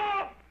him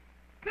off!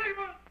 Keep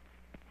him!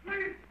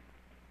 Please!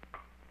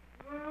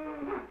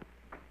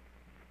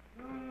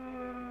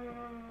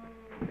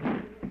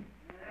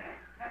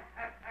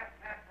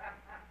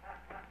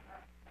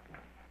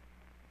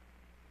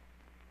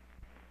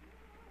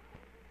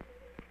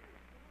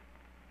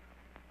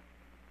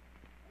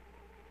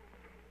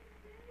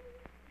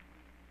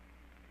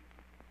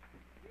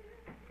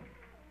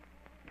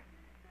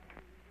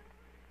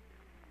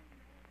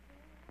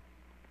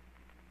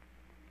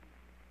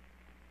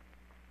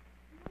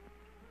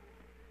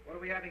 What are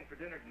we having for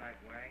dinner tonight,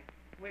 Wang?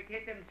 We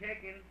get them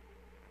chicken.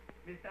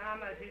 Mr.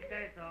 Alma, she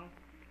says so.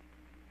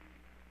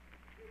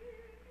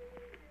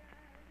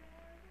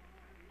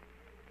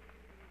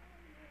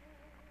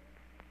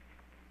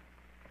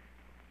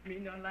 Me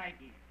don't like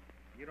it.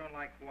 You don't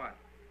like what?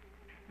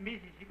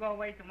 Mrs. She go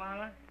away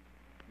tomorrow?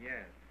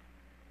 Yes.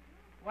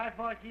 What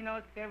for she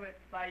not stay with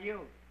by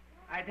you?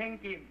 I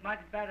think it much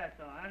better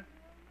so, huh?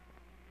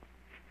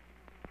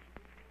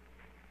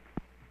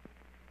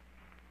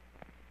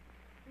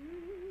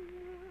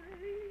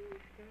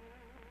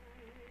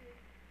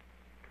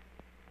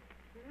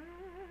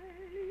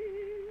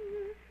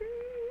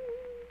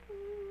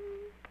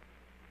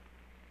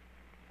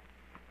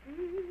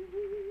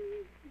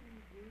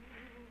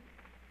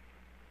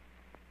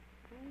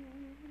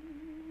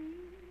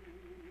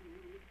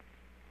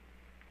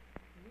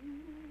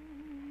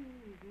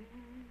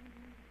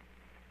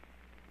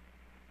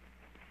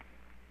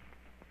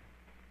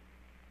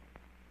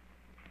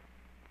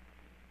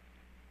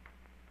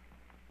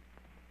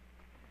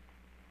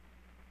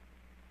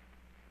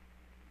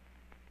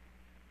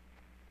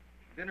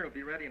 Dinner will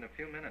be ready in a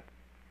few minutes.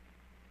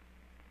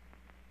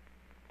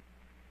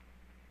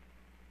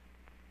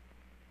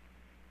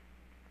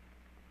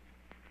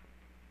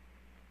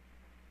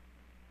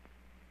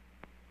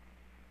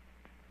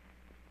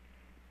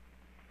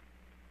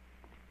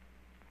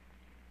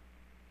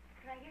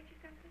 Can I get you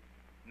something?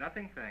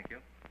 Nothing, thank you.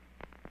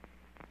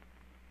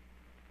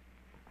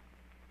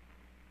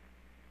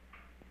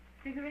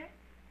 Cigarette?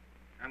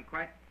 I'm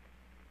quite...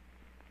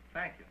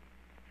 Thank you.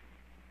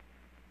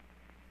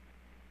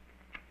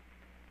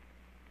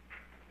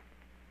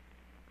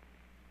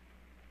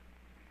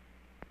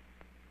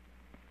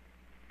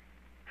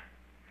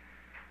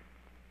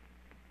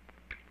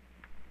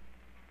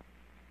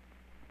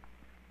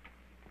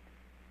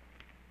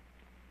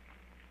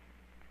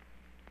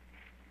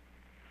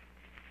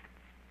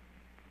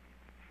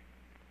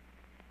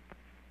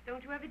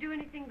 Don't you ever do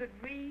anything but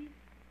read?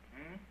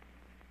 Hmm?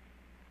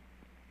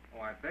 Oh,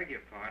 I beg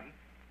your pardon.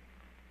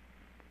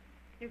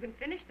 You can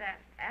finish that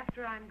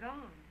after I'm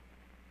gone.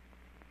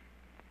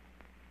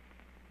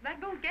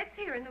 That boat gets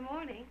here in the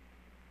morning.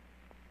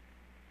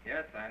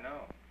 Yes, I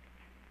know.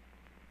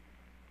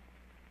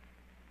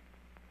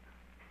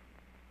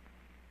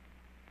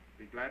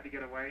 Be glad to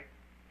get away?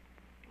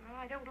 Well,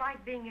 I don't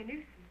like being a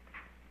nuisance.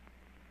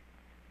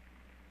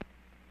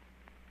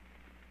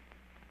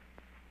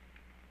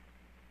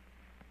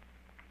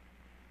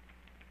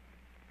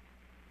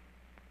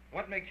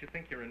 What makes you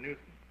think you're a nuisance?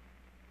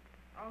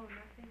 Oh,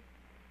 nothing.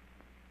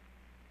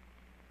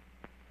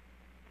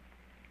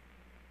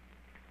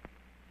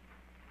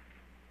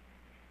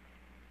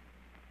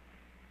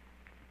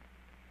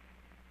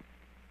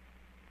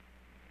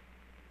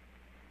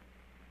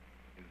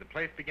 Is the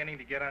place beginning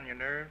to get on your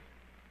nerves?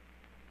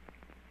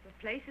 The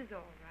place is all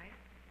right.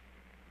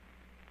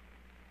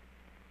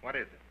 What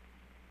is it?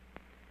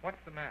 What's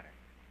the matter?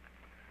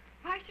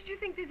 Why should you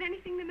think there's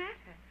anything the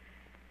matter?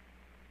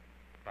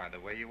 By the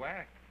way you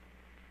act.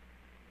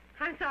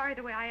 I'm sorry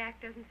the way I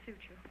act doesn't suit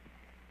you.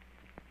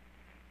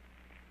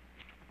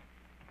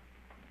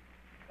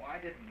 Well, I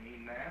didn't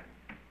mean that.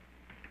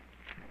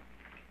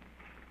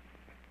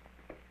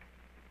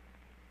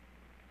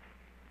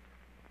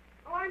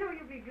 Oh, I know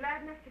you'll be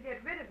glad enough to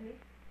get rid of me.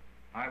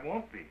 I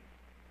won't be.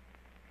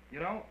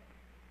 You know,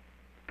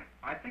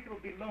 I think it'll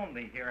be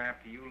lonely here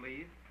after you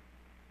leave.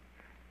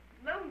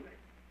 Lonely.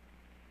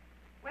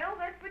 Well,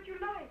 that's what you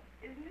like,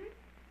 isn't it?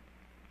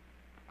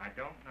 I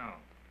don't know.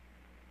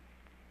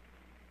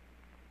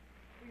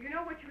 You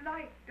know what you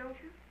like, don't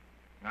you?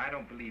 I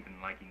don't believe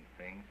in liking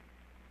things.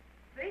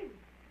 Things.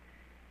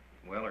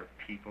 Well, or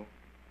people.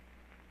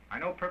 I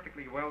know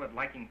perfectly well that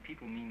liking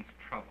people means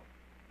trouble.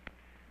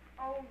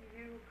 Oh,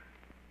 you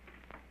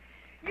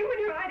and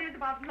your ideas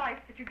about life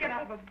that you get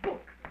out of a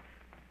book.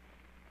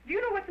 Do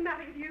you know what's the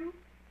matter with you?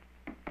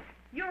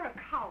 You're a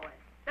coward.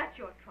 That's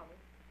your trouble.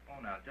 Oh,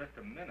 now, just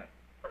a minute.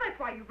 Well, that's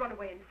why you run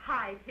away and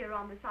hide here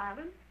on this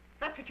island.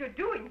 That's what you're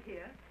doing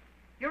here.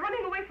 You're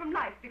running away from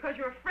life because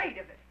you're afraid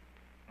of it.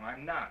 No,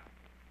 I'm not.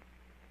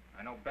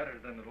 I know better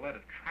than to let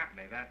it trap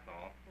me, that's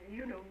all.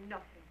 You know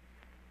nothing.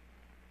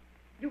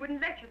 You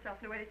wouldn't let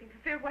yourself know anything for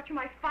fear of what you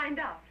might find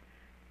out.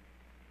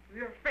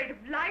 You're afraid of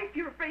life,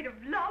 you're afraid of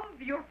love,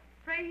 you're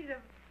afraid of...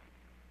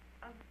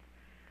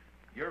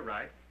 You're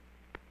right.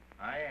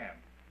 I am.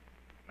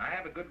 And I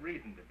have a good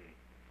reason to be.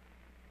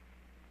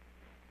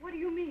 What do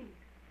you mean?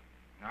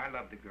 I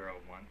loved a girl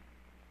once.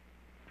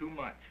 Too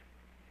much.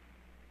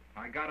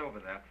 I got over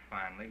that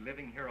finally,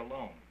 living here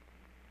alone.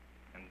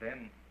 And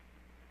then...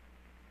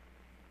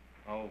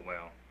 Oh,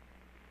 well.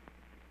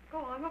 Go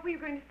on, what were you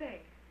going to say?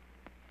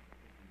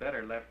 It's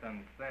better left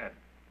unsaid.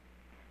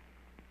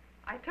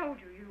 I told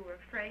you you were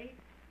afraid.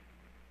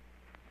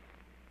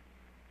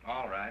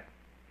 All right.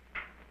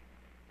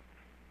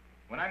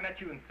 When I met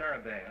you in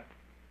Sarabea,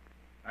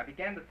 I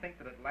began to think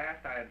that at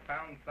last I had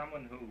found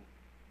someone who...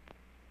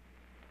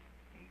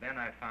 And then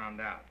I found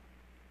out.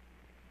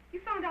 You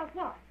found out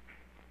what?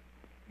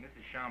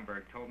 Mrs.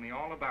 Schomburg told me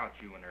all about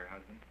you and her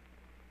husband.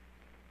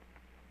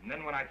 And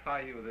then when I saw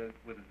you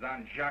with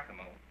San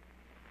Giacomo,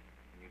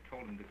 you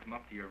told him to come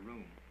up to your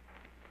room.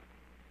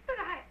 But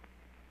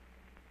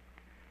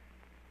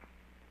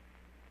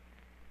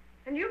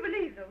And you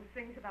believe those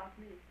things about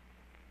me?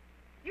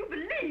 You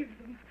believe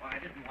them? Well, I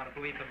didn't want to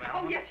believe them,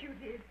 Oh, Alma. yes, you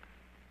did.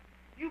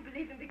 You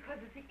believe them because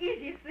it's the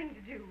easiest thing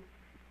to do.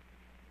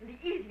 And the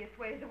easiest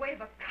way is the way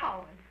of a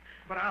coward.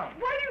 But Alma...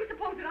 Why do you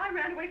suppose that I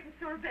ran away from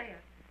Sorbet?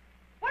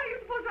 Why do you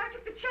suppose I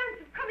took the chance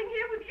of coming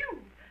here with you?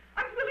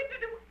 I was willing to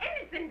do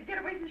anything to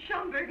get away from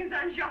Schomburg and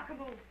San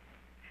Giacomo.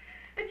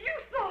 And you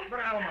thought...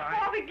 But Alma,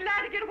 Oh, I'll be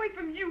glad to get away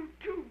from you,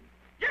 too.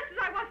 Just as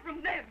I was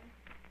from them.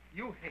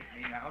 You hate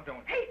me now,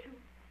 don't you? Hate you?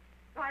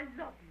 I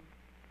love you.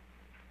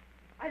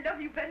 I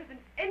love you better than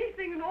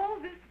anything in all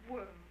this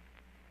world.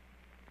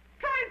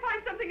 Try and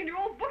find something in your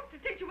old book to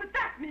teach you what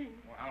that means.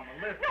 Well, Alma,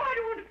 listen. No, I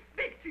don't want to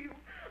speak to you.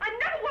 I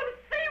never want to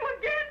see you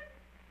again.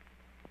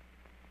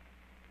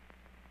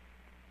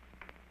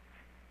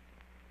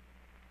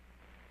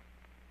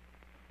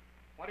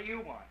 What do you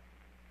want?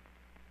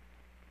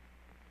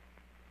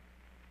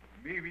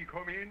 May we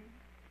come in?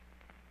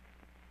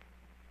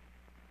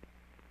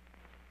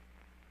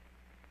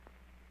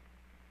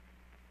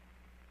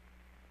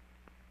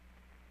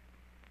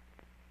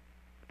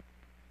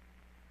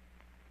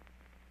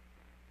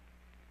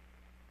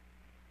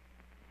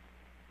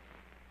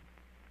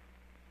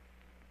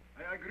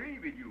 I agree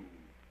with you,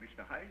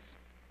 Mr. Heiss.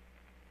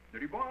 The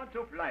rewards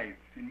of life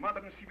in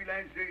modern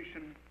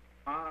civilization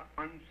are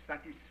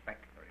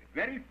unsatisfactory.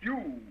 Very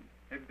few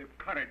have the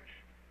courage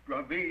to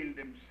avail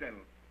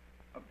themselves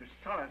of the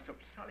solace of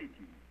solitude.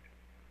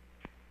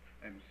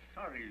 I'm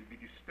sorry we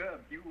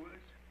disturbed you,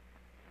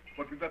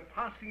 but we were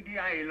passing the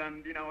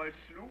island in our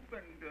sloop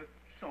and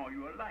saw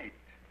your light.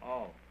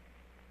 Oh,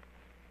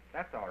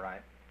 that's all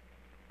right.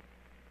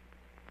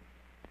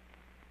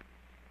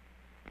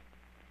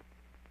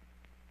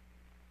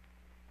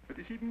 But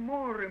it's even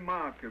more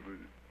remarkable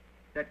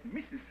that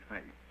Mrs.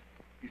 Heiss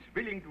is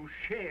willing to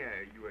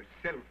share your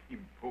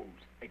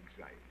self-imposed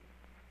exile.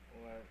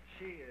 Well,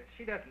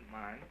 she doesn't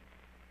mind.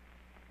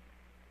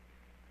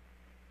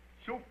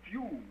 So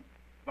few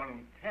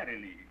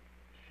voluntarily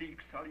seek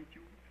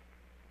solitude.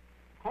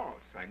 Of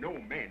course, I know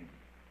men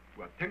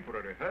who are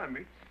temporary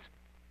hermits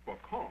for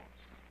cause.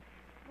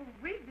 Oh,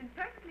 we've been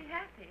perfectly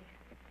happy.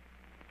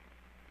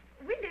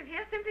 We live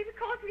here simply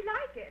because we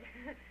like it.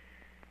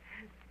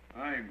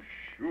 I'm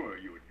sure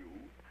you do.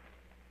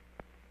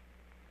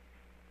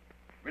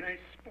 When I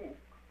spoke,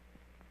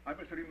 I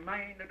was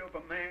reminded of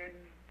a man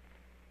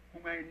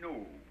whom I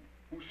know,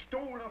 who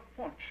stole a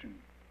fortune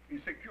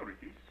in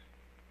securities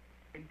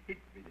and hid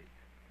with it.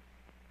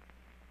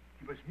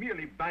 He was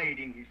merely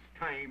biding his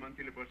time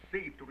until it was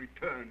safe to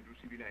return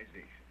to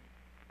civilization.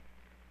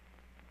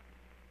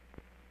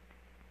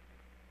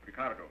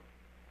 Ricardo.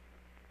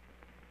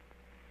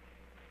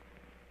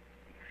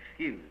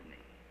 Excuse me.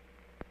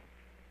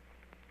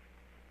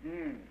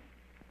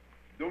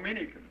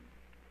 Dominican.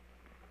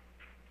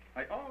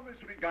 I always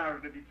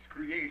regarded its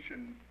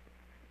creation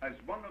as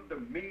one of the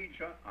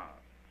major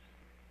arts.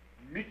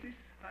 Mrs.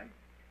 Heiss,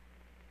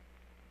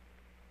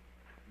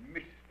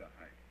 Mr.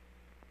 Heiss.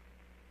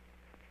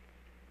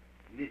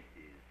 Mrs.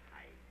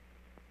 Heiss.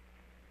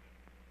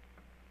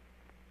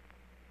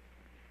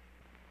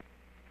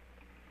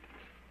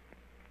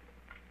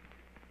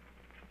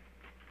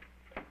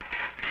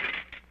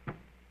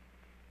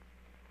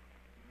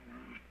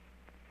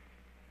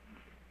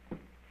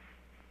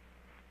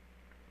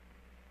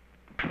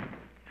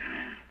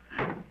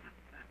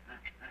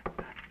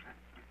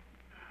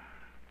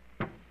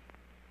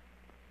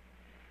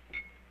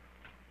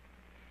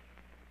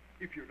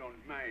 If you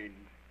don't mind,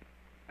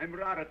 I'm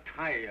rather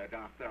tired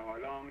after our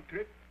long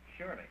trip.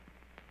 Surely.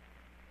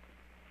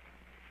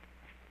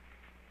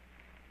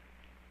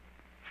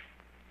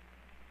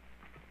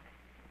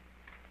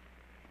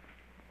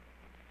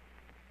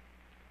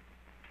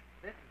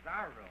 This is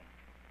our room.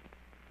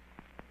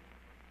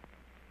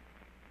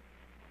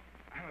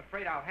 I'm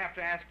afraid I'll have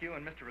to ask you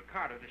and Mr.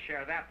 Ricardo to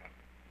share that one.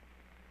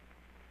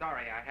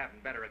 Sorry I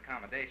haven't better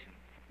accommodations.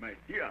 My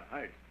dear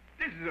Heiss,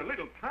 this is a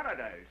little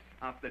paradise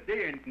after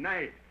day and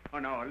night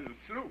on our little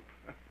sloop.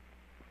 I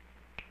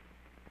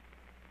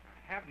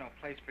have no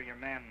place for your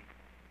man,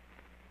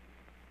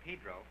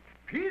 Pedro.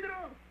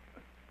 Pedro?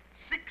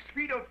 6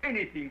 feet of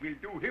anything will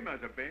do him as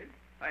a bed.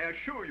 I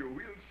assure you,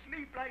 he'll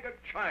sleep like a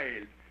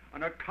child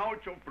on a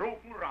couch of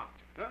broken rock.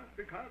 Huh,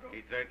 Ricardo?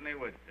 He certainly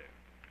would,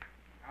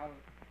 sir.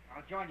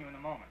 I'll join you in a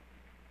moment.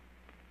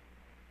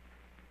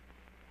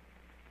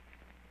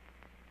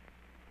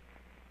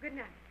 Good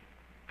night.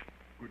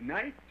 Good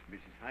night,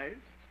 Mrs. Hayes.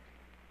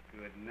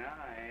 Good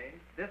night.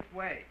 This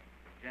way,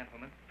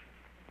 gentlemen.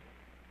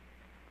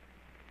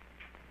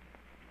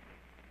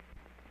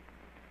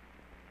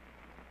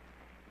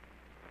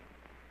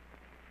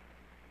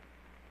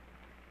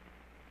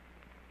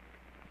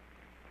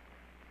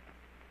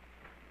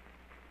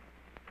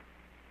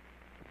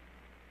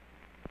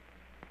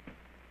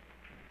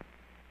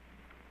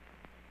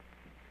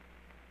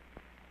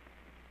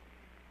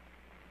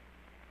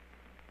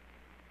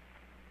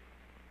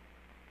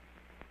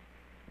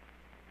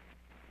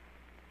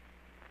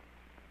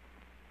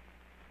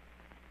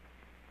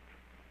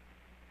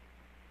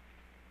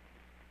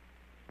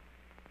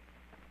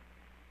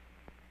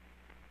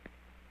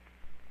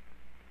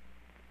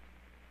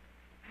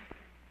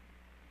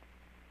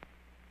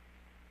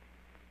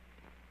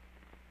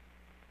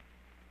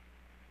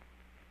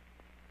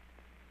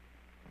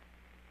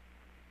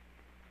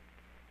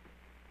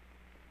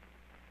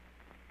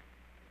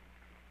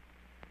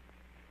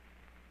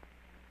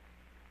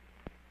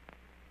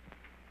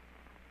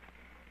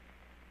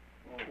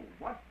 Oh,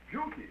 what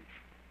beauty.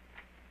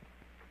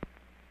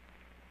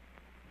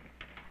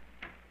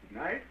 Good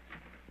night.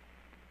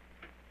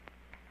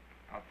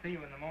 I'll see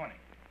you in the morning.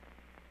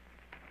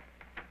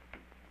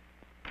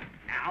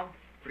 Now,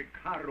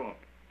 Ricardo.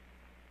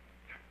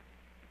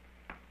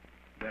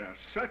 There are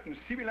certain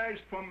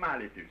civilized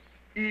formalities,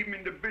 even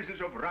in the business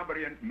of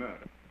robbery and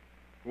murder.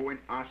 Go and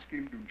ask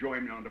him to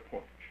join me on the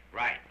porch.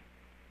 Right.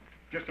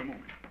 Just a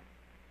moment.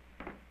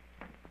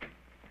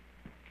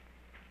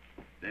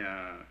 There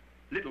are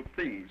little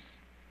things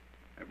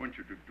I want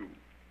you to do.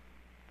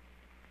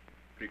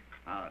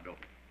 Ricardo.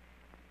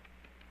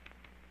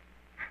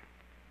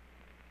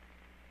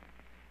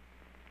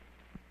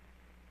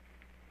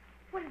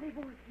 What do they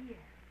want here?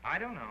 I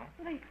don't know.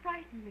 Well, they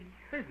frighten me.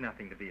 There's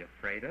nothing to be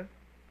afraid of.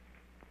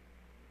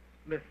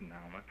 Listen,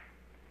 Alma.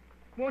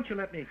 Won't you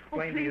let me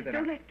explain to you that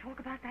don't let's talk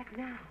about that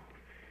now.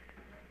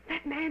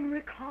 That man,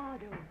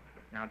 Ricardo.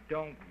 Now,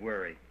 don't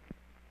worry.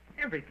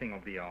 Everything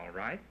will be all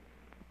right.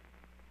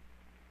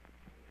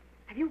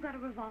 Have you got a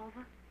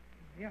revolver?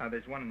 Yeah,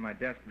 there's one in my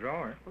desk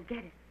drawer. Well, get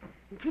it.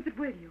 And keep it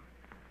with you.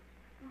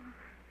 Oh,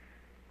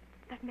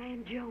 that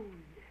man, Jones.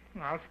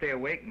 Well, I'll stay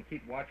awake and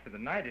keep watch for the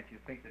night if you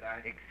think that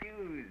I...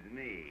 Excuse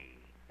me.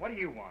 What do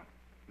you want?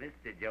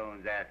 Mr.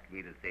 Jones asked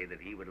me to say that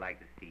he would like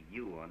to see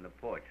you on the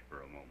porch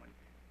for a moment.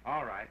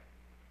 All right.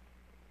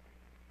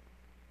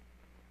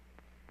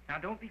 Now,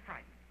 don't be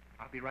frightened.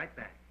 I'll be right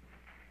back.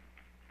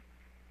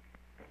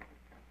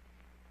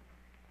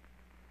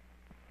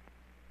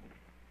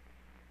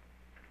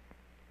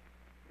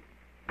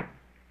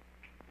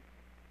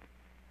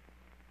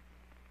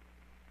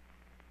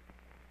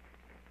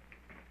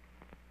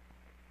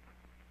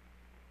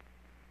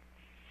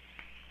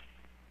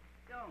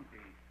 Don't be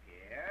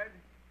scared.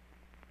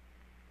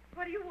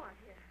 What do you want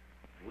here?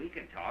 We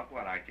can talk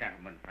while our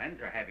gentlemen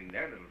friends are having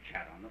their little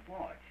chat on the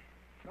porch.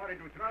 Sorry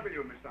to trouble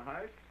you, Mr.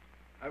 Hayes.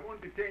 I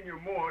won't detain you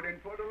more than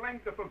for the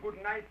length of a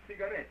good night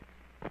cigarette.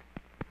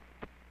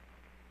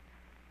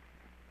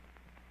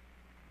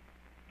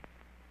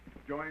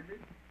 Join me?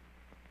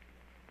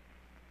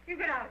 You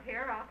get out of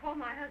here, or I'll call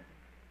my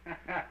husband.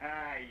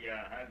 Your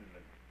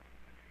husband.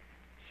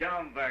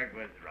 Schomburg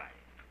was right.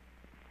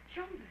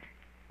 Schomburg?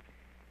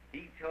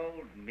 He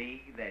told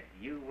me that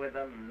you were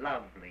the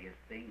loveliest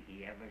thing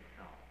he ever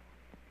saw.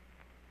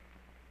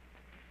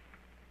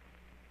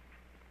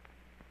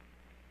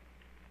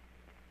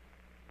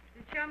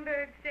 Did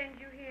Schomburg send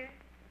you here?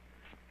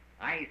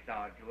 I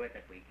saw to it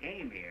that we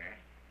came here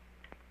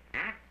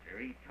after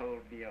he told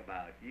me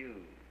about you.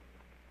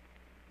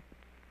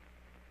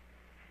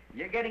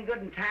 You're getting good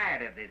and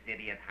tired of this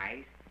idiot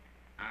heist,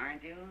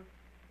 aren't you?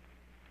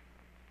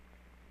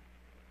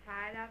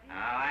 Tired of Oh, you?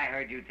 I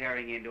heard you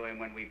tearing into him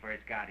when we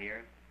first got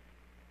here.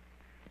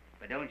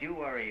 But don't you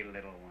worry,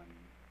 little one.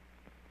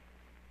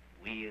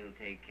 We'll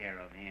take care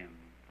of him.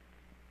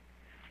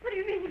 What do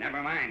you mean?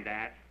 Never mind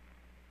that.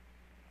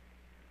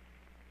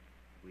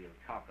 We'll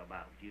talk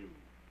about you.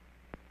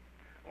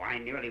 Oh, I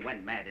nearly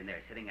went mad in there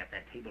sitting at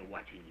that table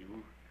watching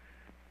you.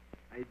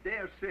 I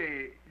dare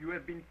say you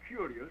have been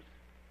curious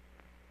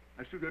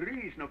as to the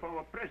reason of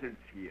our presence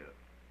here.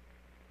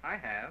 I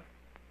have.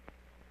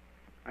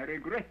 I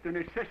regret the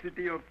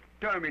necessity of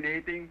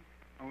terminating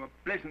our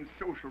pleasant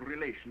social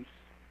relations,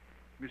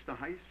 Mr.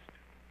 Heist.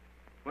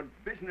 But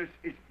business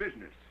is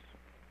business.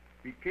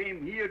 We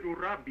came here to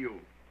rob you.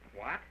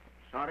 What?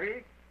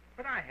 Sorry?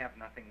 But I have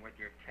nothing worth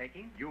your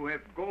taking. You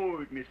have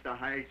gold, Mr.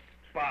 Heist.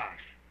 Bosh.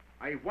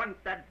 I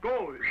want that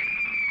gold.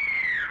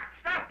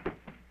 Stop!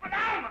 But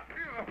Alma!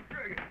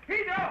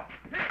 Tito!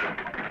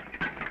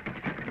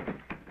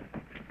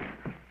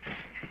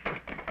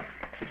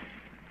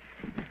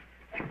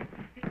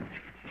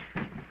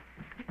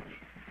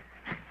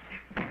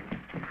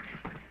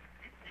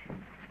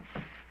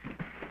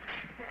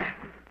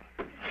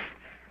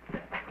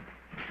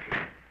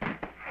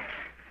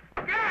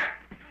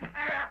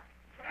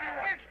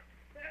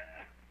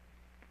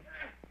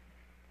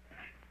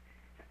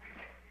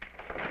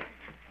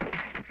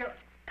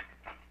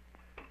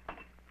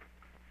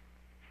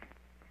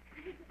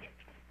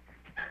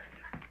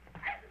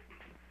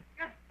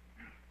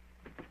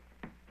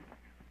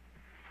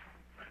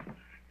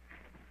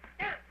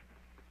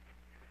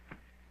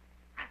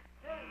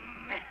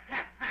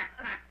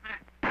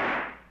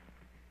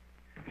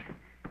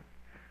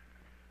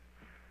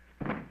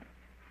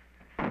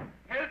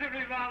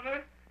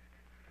 revolver.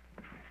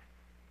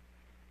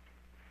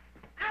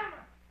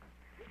 Alma!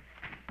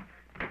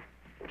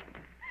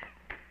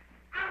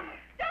 Alma!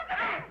 Don't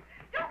come in!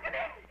 Don't come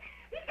in!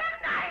 He's got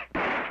a knife!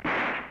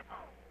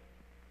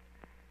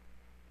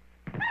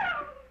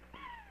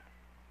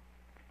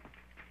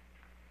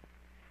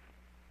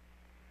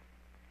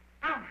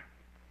 Alma!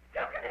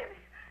 Don't come in!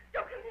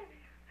 Don't come in!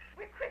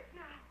 We're quits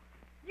now.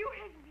 You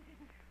hated me,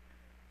 didn't you?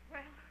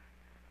 Well,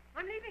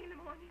 I'm leaving in the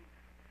morning.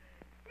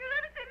 You'll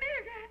never see me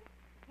again.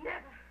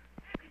 Never.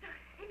 Because I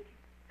hate you.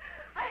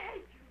 I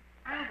hate you.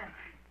 Alma!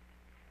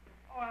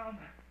 Oh,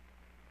 Alma.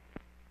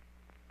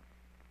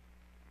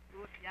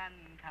 อุทยัน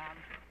ทาน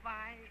ไฟ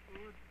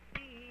อุด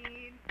ตี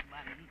น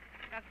มัน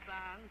กระ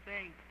สังเซ็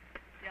ง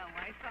อย่าไ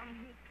ว้ซ้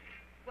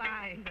ำไฟ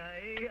ไหน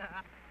อะ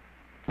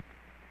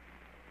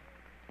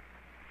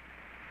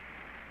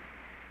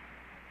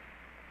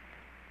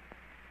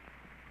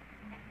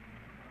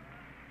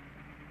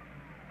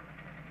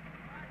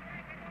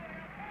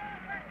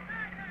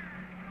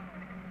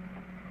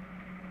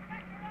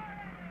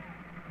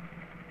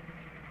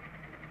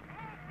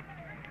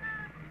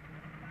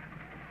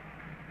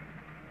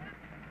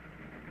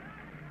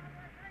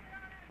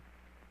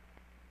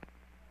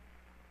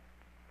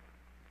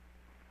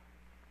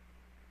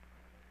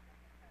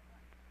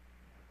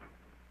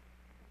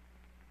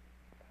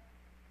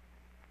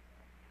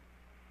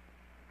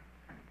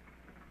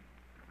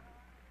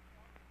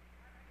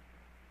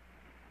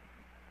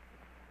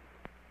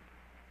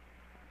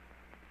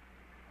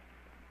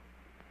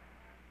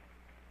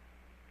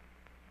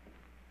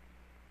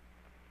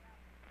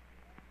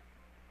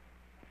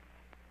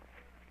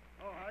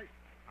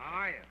How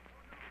are you?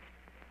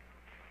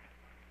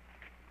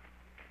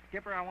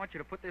 Skipper, I want you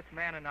to put this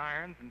man in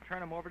irons and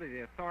turn him over to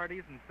the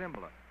authorities in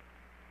Simla.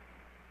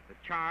 The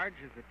charge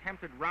is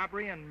attempted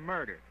robbery and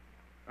murder.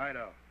 Right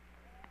now.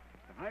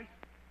 Mr. Heiss,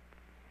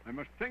 I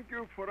must thank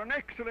you for an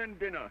excellent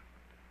dinner.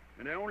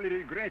 And I only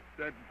regret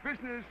that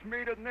business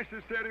made it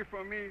necessary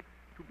for me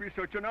to be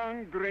such an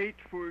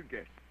ungrateful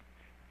guest.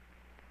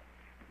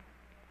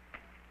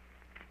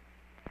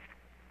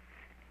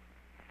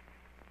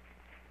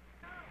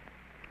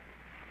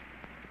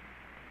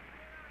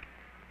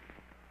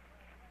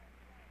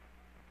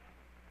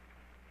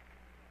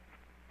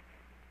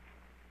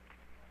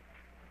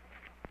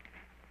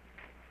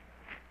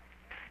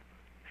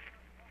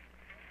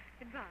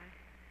 Goodbye.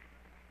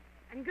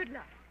 And good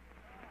luck.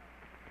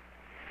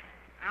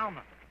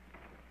 Alma.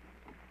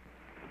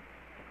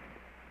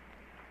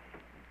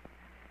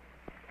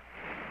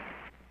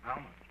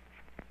 Alma.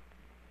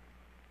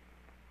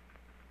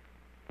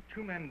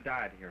 2 men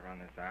died here on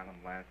this island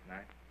last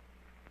night.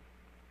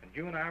 And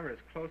you and I were as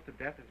close to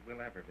death as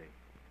we'll ever be.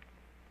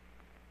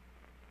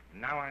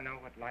 And now I know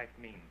what life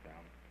means,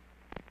 Alma.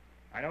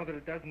 I know that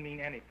it doesn't mean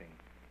anything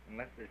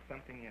unless there's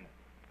something in it.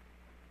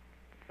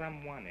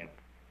 Someone in it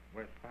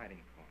worth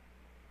fighting for.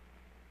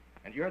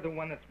 And you're the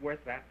one that's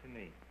worth that to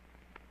me.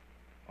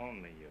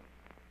 Only you.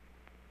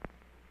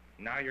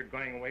 Now you're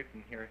going away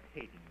from here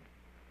hating me.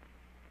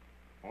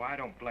 Oh, I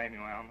don't blame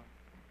you, Alma.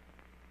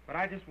 But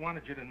I just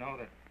wanted you to know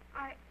that...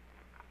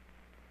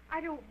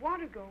 I don't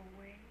want to go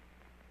away.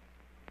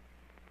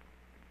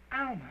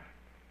 Alma.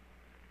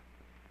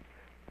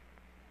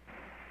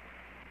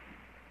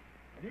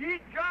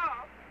 Neat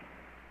job.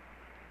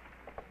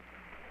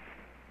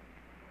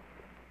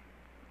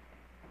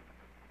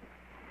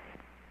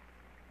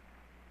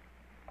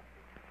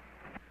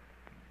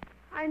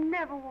 I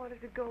never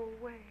wanted to go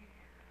away.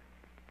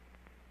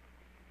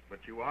 But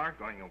you are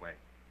going away.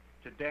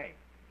 Today.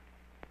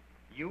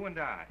 You and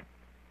I.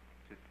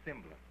 To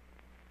Simla.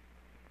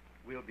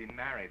 We'll be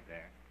married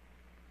there.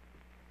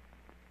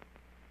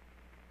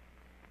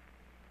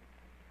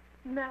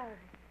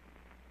 Married.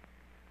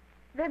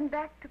 Then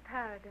back to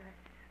paradise.